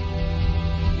Cherby.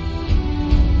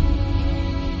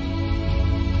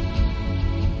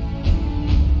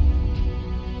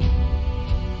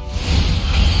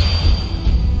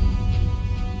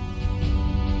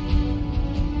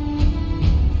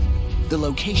 The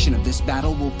location of this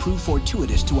battle will prove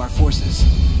fortuitous to our forces.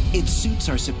 It suits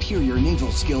our superior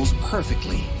naval skills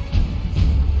perfectly.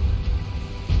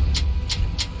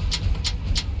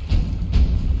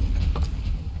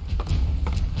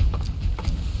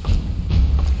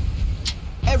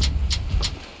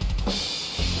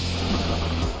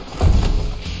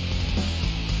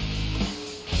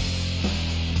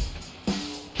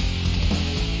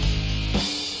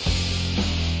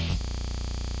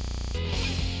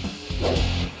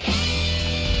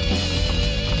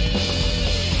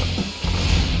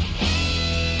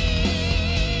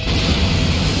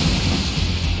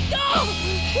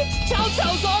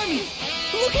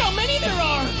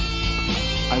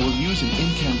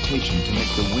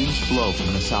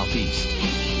 From the southeast.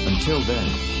 Until then,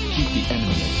 keep the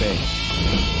enemy at bay.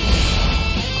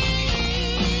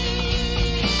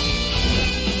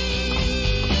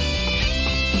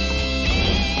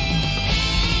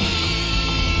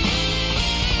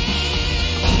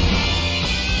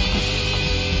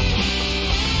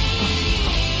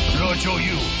 Lord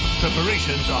Zhou,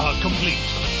 preparations are complete.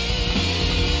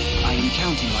 I am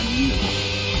counting on you.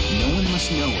 No one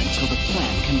must know until the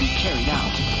plan can be carried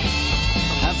out.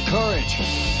 Have courage.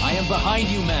 I am behind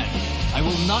you, men. I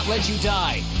will not let you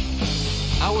die.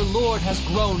 Our Lord has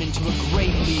grown into a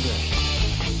great leader.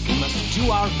 We must do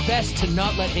our best to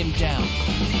not let him down.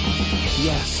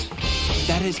 Yes,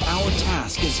 that is our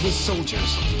task as his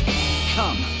soldiers.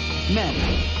 Come, men,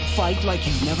 fight like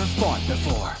you've never fought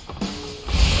before.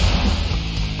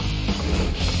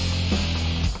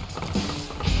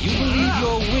 You believe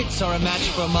your wits are a match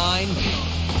for mine?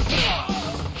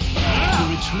 To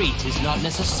retreat is not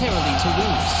necessarily to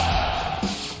lose.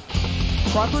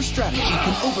 Proper strategy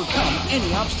can overcome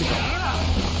any obstacle.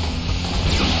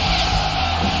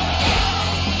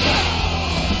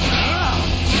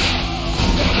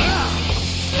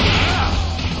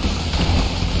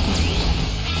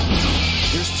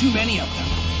 There's too many of them.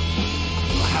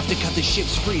 We'll have to cut the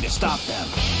ships free to stop them.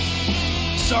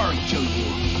 Sorry, Zhou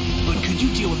Yu, but could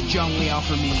you deal with Zhang Liao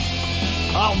for me?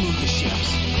 I'll move the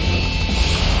ships.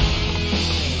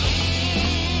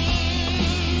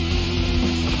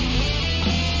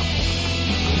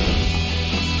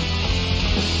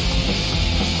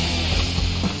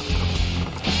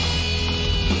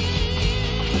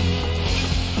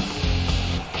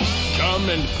 Come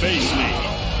and face me.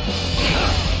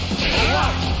 All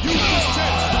right, use this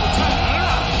chance to attack.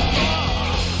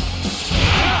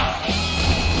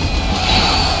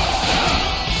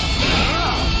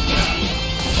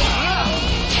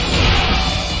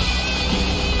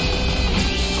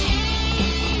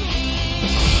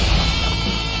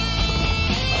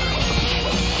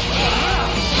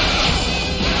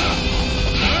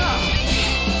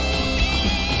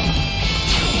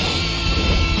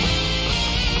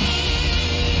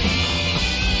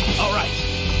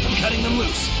 Cutting them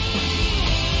loose.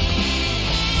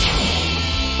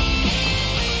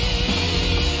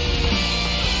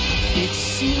 It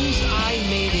seems I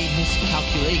made a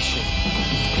miscalculation.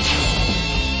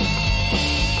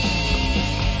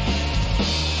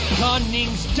 Gan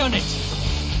Ning's done it!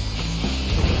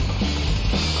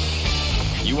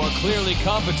 You are clearly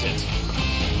competent,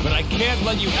 but I can't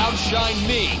let you outshine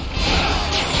me.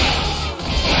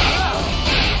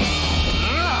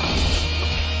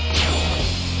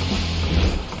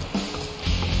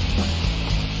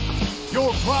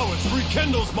 Your prowess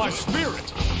rekindles my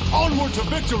spirit! Onward to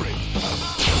victory!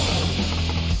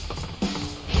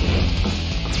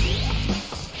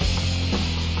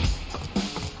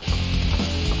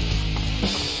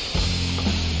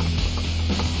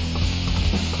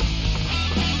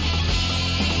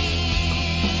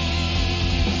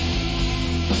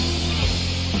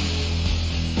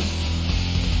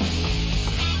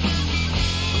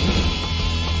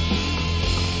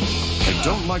 I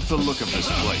don't like the look of this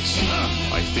place.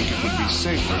 I think it would be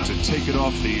safer to take it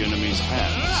off the enemy's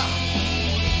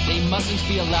hands. They mustn't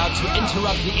be allowed to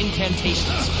interrupt the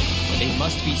incantations. They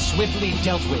must be swiftly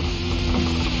dealt with.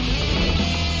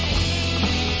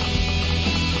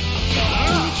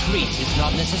 To retreat is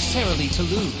not necessarily to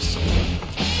lose.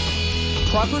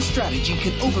 Proper strategy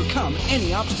can overcome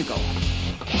any obstacle.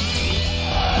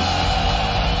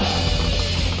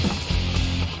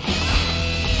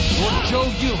 Lord Zhou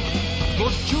Yu,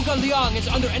 Lord Zhuge Liang is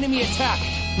under enemy attack.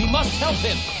 We must help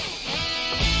him.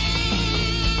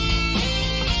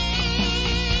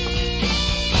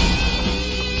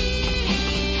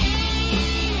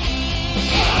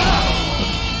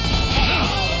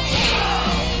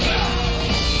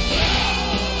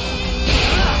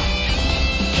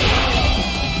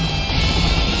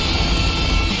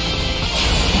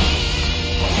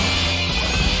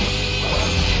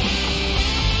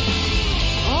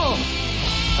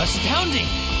 astounding!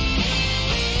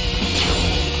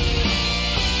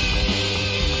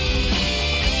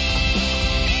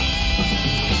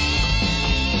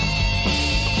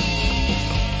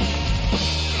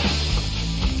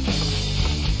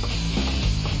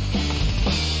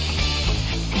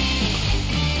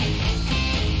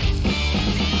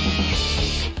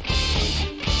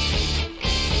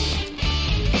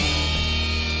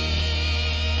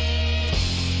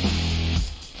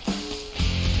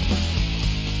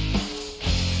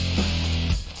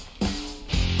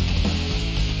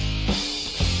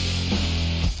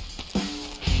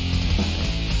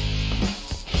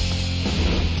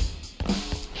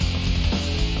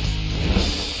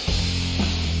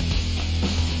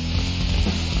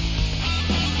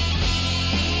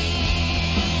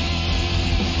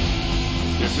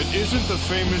 If it isn't the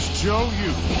famous Joe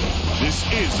Yu, this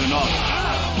is an honor.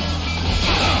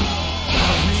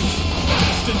 Are we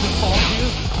destined to fall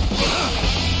here?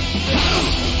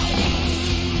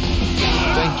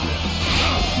 Thank you.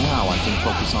 Now I can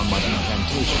focus on my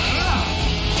incantation.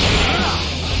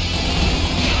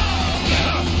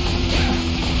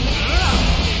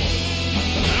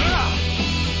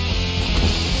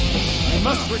 I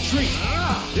must retreat.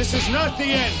 This is not the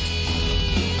end.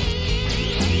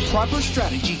 Proper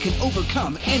strategy can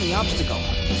overcome any obstacle.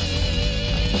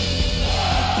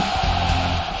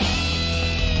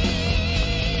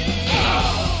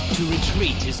 To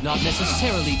retreat is not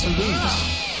necessarily to lose.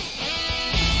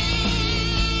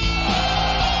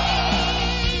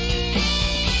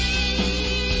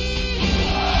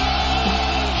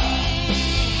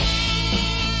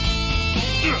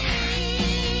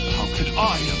 How could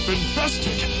I have been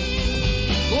bested?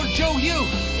 Lord Zhou Yu!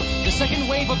 The second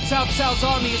wave of Cao Cao's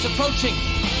army is approaching.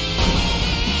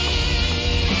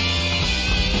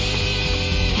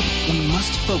 We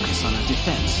must focus on our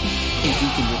defense. If we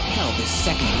can repel this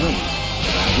second wave,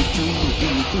 victory will be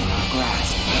within our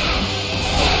grasp.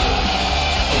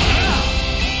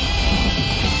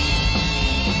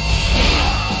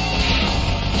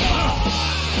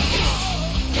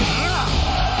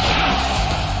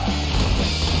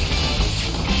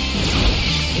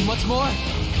 And what's more,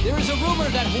 there is a rumor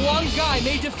that Huang Gai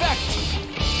may defect.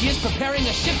 He is preparing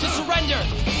a ship to surrender.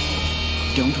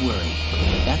 Don't worry.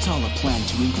 That's all a plan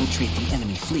to infiltrate the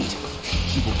enemy fleet.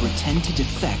 He will pretend to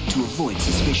defect to avoid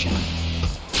suspicion.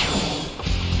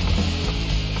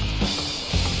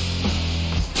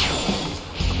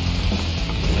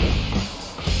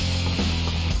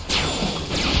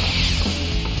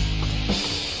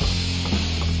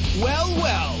 Well,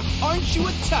 well, aren't you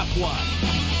a tough one?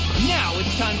 Now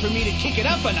it's time for me to kick it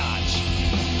up a notch.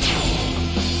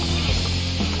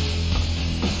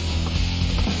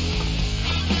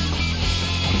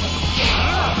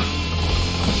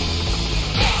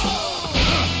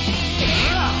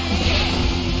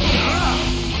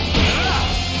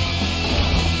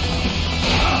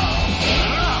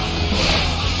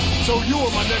 So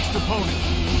you're my next opponent.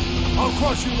 I'll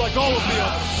crush you like all of the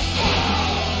others.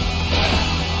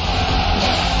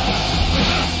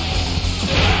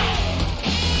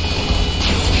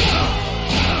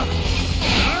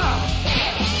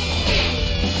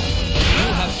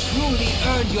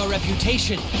 Earned your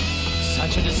reputation.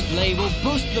 Such a display will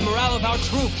boost the morale of our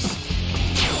troops.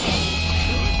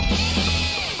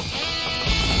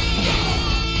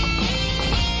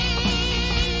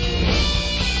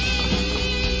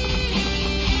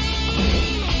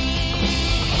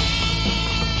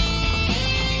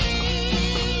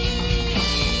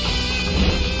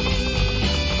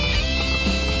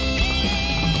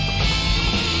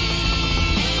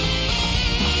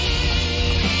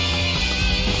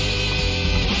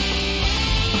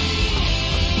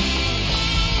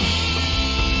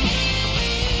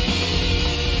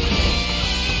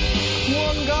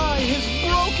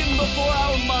 Before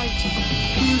our might.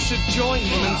 You should join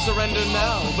him and surrender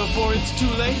now, before it's too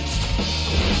late.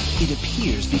 It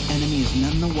appears the enemy is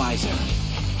none the wiser.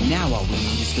 Now all we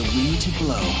need is the wind to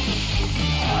blow.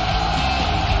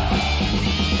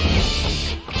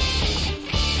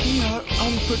 We are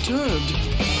unperturbed.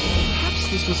 Perhaps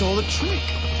this was all a trick.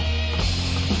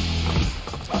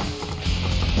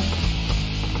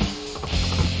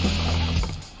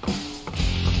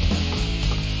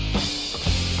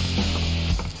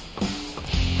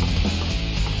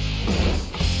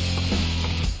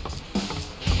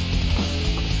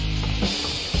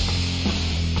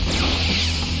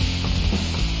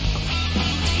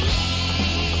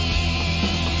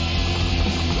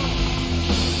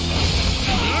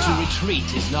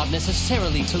 Retreat is not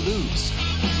necessarily to lose.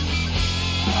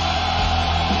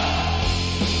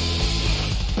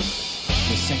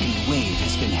 The second wave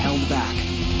has been held back,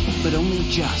 but only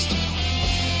just.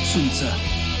 Sun Tzu,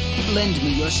 lend me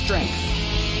your strength.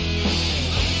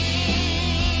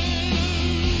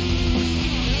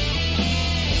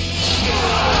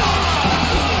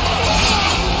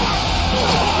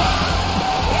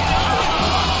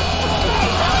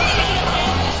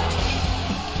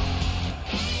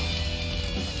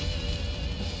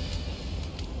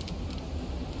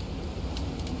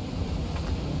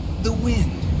 The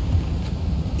wind.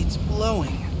 It's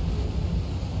blowing.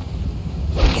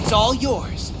 It's all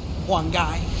yours, Huang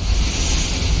Gai.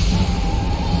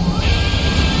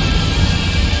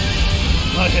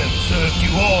 I have served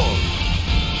you all.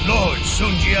 Lord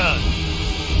Sun Jian,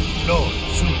 Lord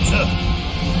Sun Tzu,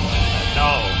 and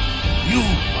now you,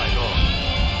 my lord.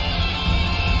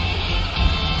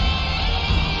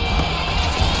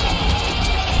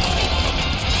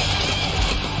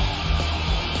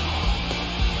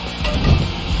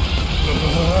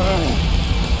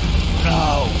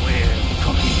 Now we're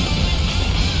cooking.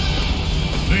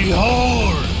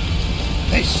 Behold!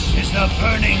 This is the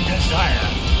burning desire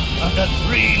of the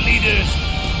 3 leaders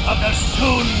of the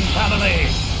Sun family.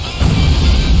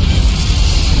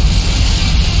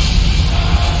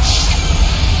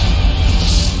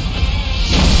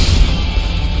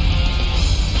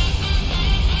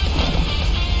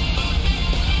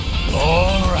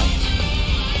 All right,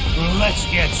 let's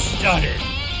get started.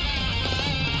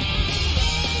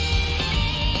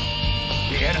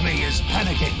 The enemy is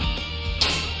panicking.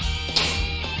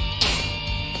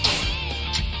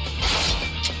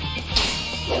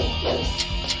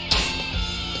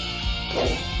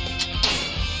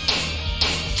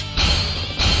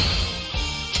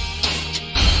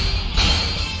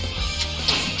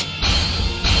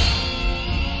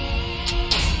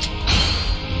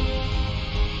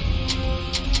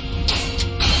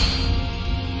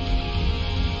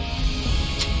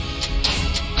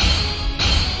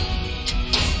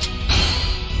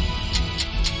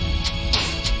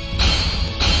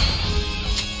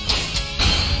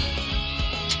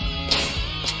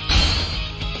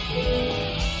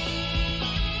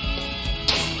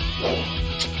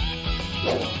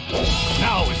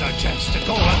 Now is our chance to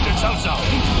go after Cao Cao.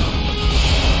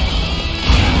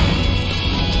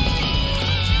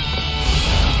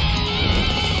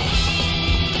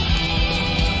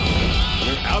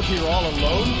 You're out here all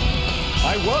alone?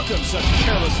 I welcome such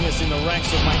carelessness in the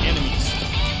ranks of my enemies.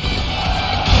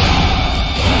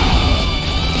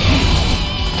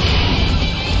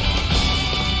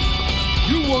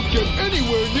 You won't get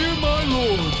anywhere near my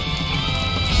lord.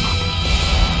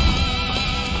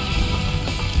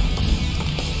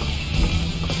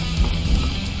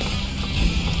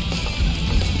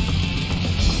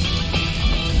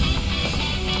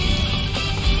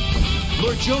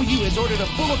 Lord Zhou Yu has ordered a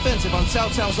full offensive on Cao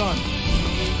Cao's army.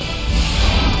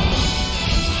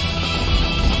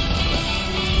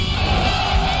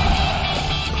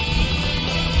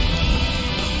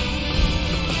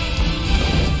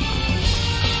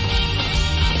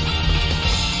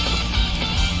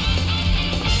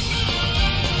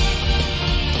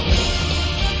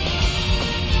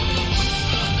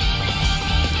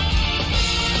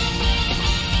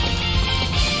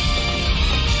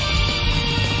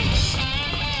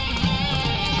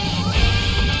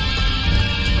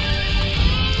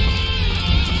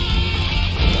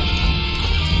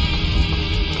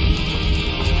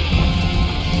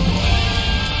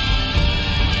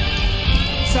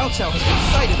 Cao Cao has been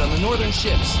sighted on the northern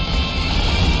ships.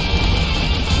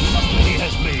 He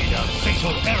has made a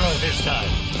fatal error this time.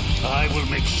 I will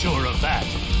make sure of that.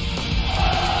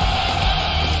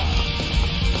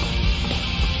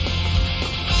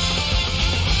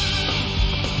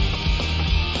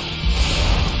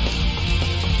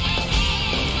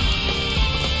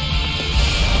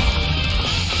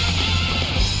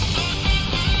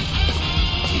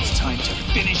 It's time to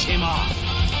finish him off.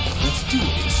 Let's do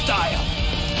it in style.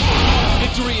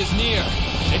 Victory is near.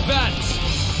 Advance!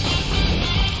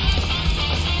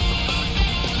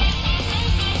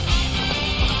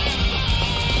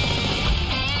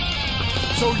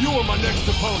 So you are my next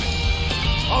opponent.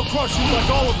 I'll crush you like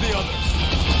all of the others.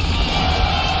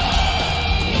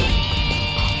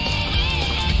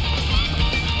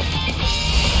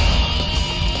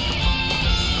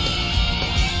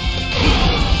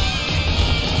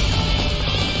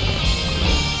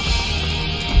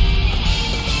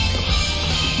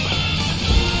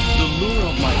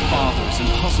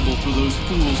 Impossible for those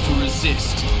fools to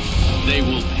resist. They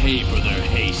will pay for their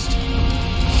haste.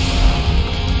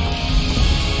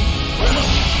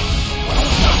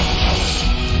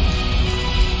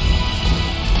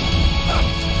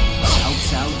 Cao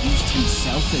Cao used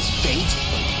himself as bait?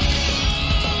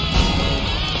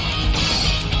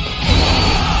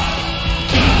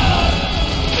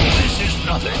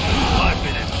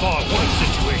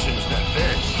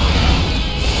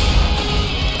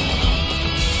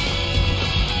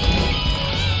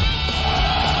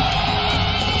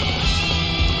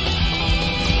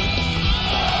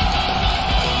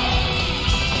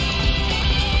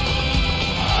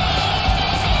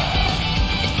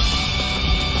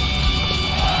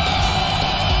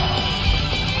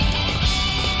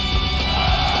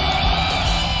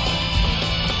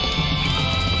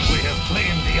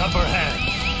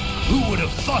 Who would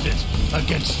have thought it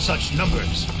against such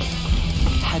numbers?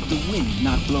 Had the wind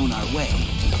not blown our way,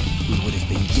 we would have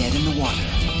been dead in the water.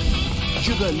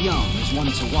 Zhuge Liang is one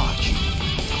to watch.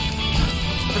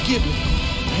 Forgive me.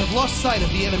 I have lost sight of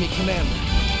the enemy commander.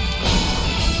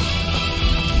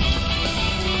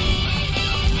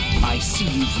 I see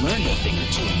you've learned a thing or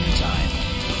two in your time.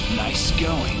 Nice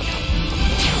going.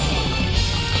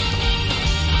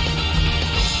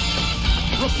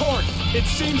 Report! It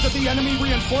seems that the enemy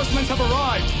reinforcements have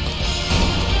arrived.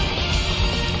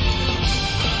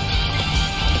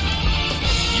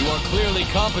 You are clearly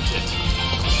competent,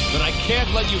 but I can't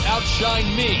let you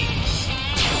outshine me.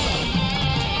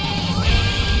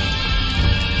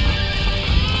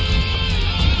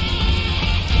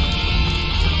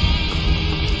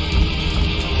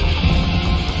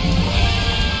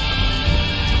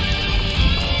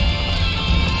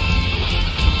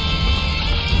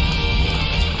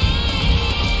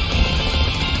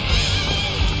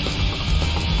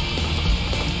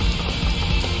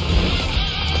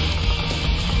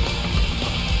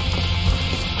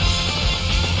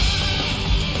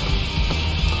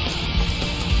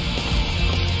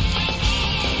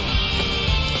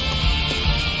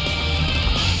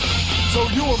 So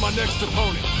you are my next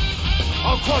opponent.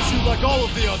 I'll crush you like all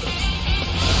of the others.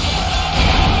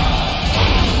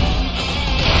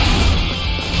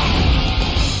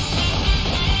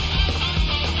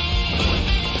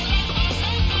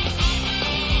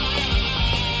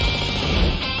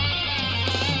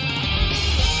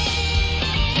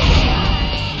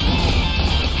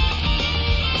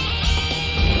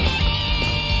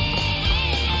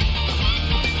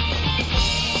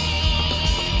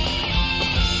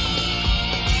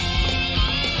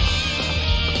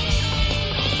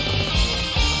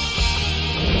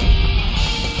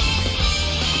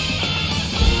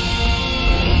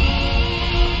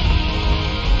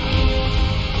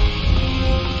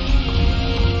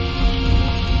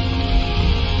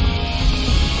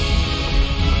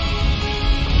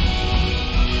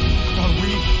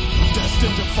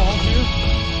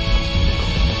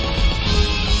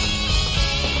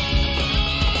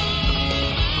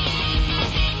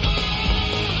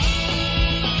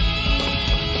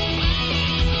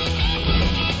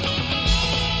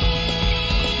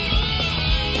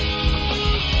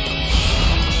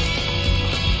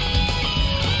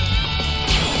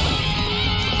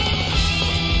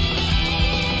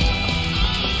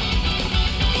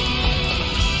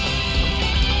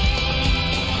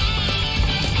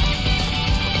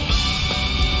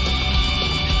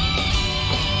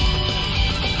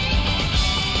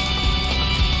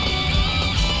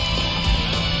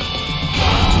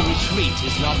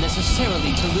 Is not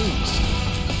necessarily to lose.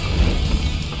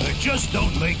 They just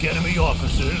don't make enemy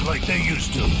officers like they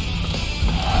used to.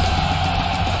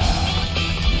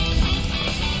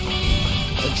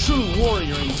 A true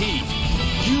warrior indeed.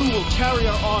 You will carry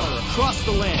our honor across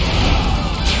the land.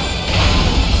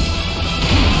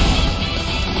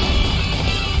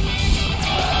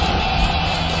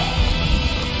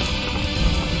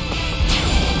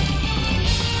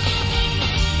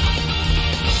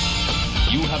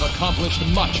 You have accomplished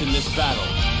much in this battle.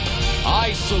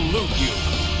 I salute you.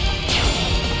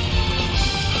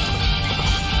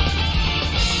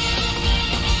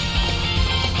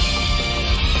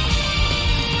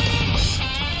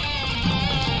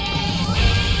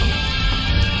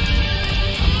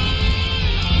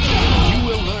 You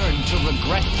will learn to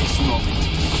regret this moment.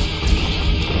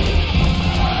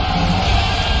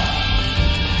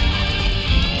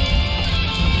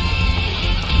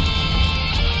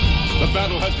 The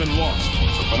battle has been lost,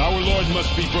 but our Lord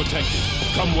must be protected,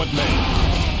 come what may.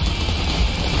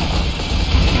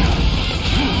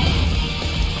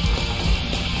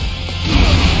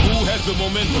 Who has the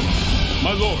momentum?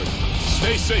 My Lord,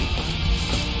 stay safe.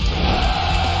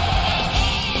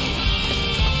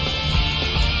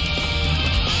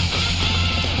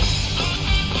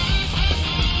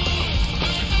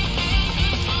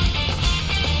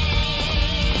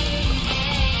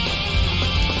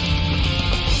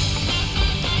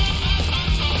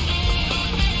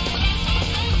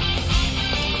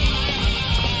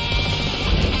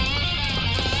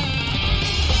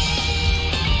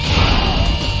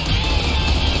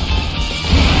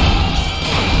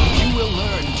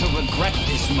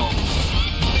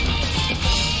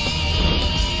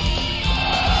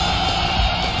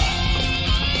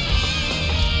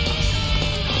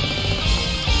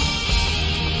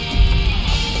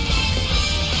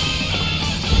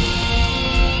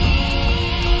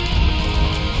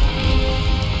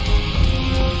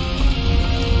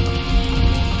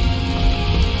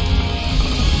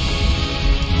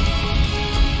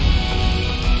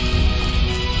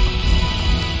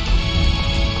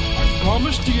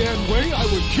 Yan Wei, I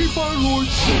would keep our lord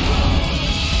safe.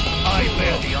 I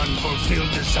bear the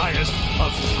unfulfilled desires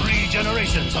of 3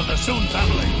 generations of the Sun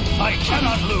family. I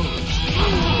cannot lose.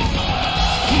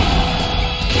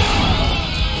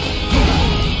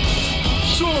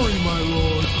 Sorry, my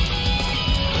lord.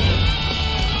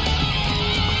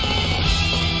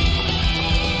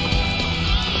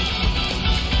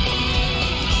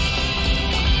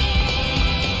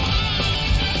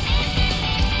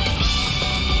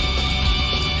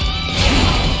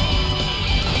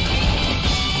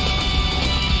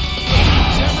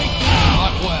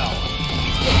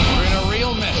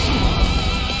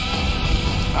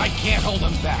 I can't hold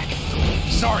him back.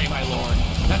 Sorry, my lord.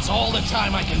 That's all the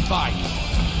time I can buy you.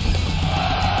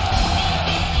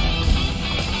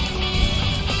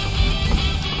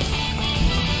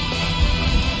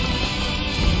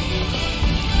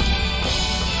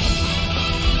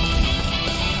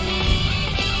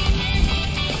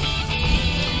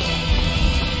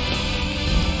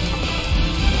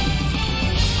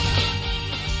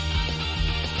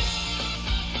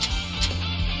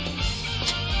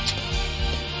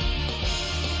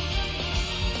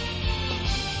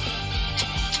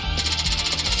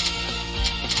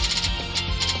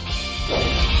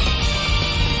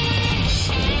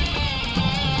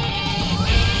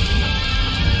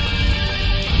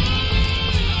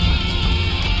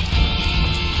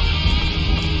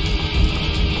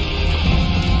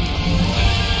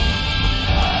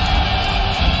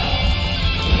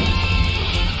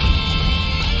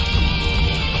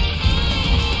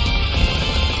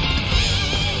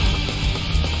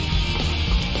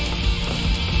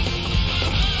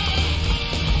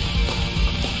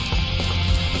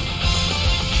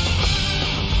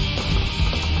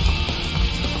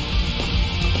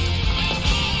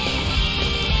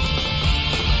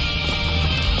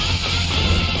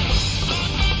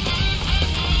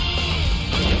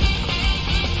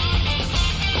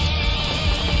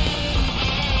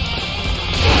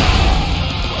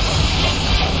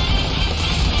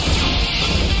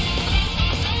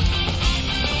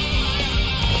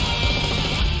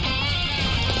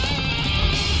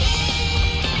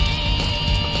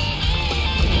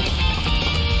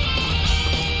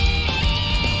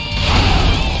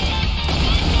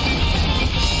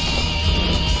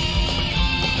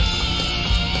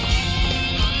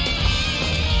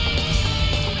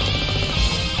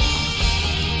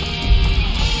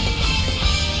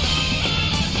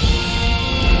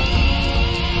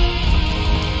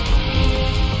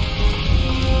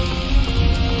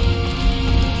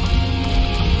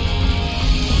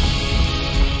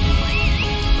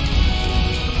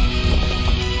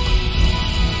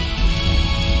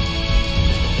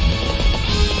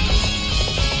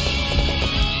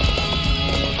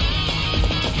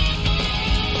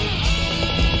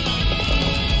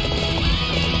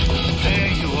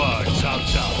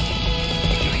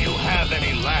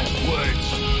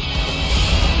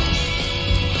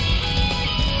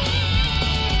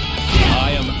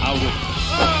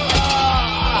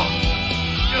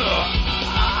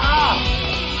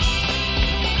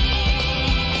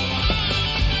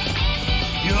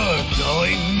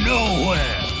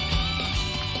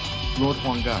 Lord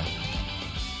Huanggai,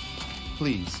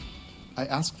 please, I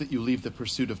ask that you leave the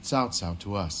pursuit of Cao Cao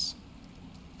to us.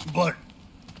 But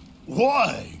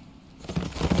why?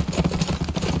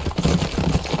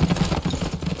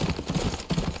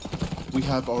 We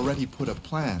have already put a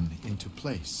plan into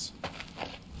place.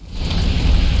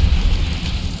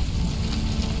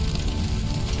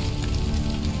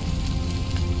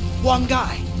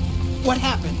 Huanggai, what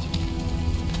happened?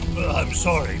 I'm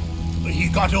sorry. He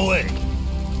got away.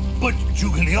 But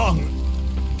Zhuge Liang...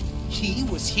 He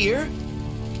was here?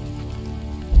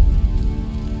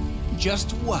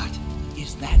 Just what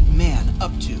is that man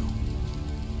up to?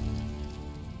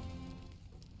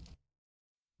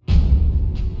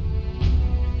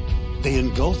 They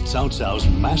engulfed Cao Cao's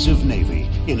massive navy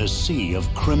in a sea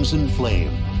of crimson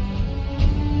flame.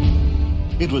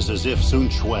 It was as if Sun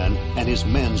Quan and his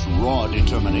men's raw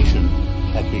determination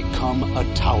had become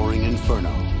a towering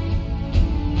inferno.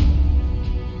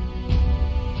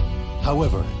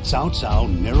 However, Cao Cao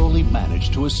narrowly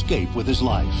managed to escape with his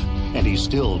life, and he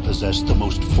still possessed the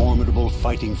most formidable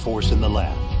fighting force in the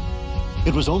land.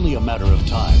 It was only a matter of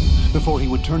time before he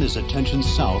would turn his attention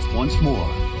south once more.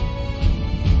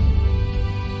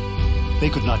 They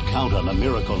could not count on the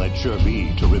miracle at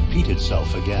Zhebi to repeat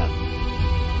itself again.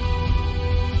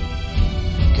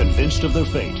 Convinced of their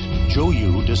fate, Zhou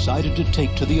Yu decided to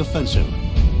take to the offensive.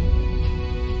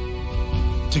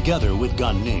 Together with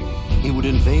Gan Ning, he would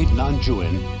invade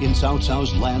Nanjun in Cao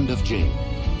Cao's land of Jing.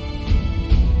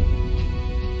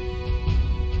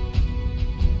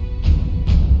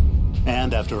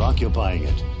 And after occupying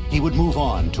it, he would move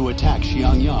on to attack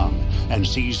Xiangyang and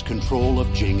seize control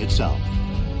of Jing itself.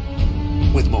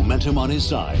 With momentum on his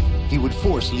side, he would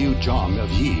force Liu Zhang of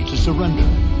Yi to surrender,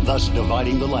 thus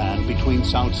dividing the land between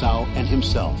Cao Cao and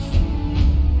himself.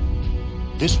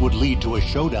 This would lead to a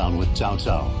showdown with Cao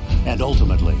Cao, and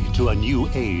ultimately to a new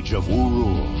age of Wu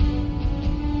rule.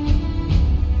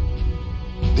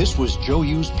 This was Zhou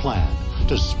Yu's plan,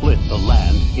 to split the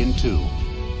land in two.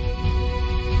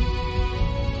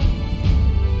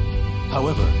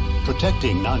 However,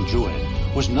 protecting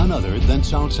Nanjun was none other than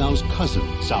Cao Cao's cousin,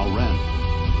 Cao Ren.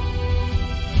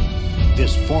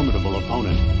 This formidable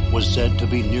opponent was said to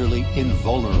be nearly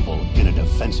invulnerable in a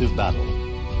defensive battle.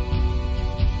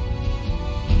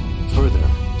 Further,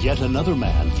 yet another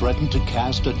man threatened to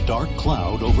cast a dark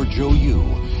cloud over Zhou Yu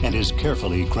and his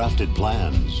carefully crafted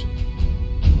plans.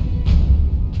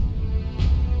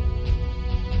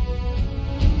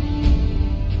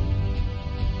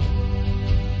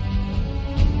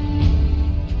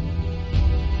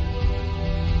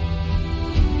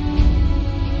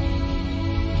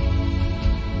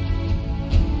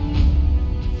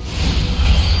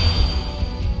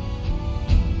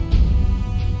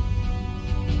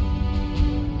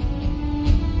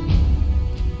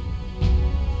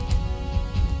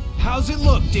 How's it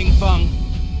look, Ding Feng?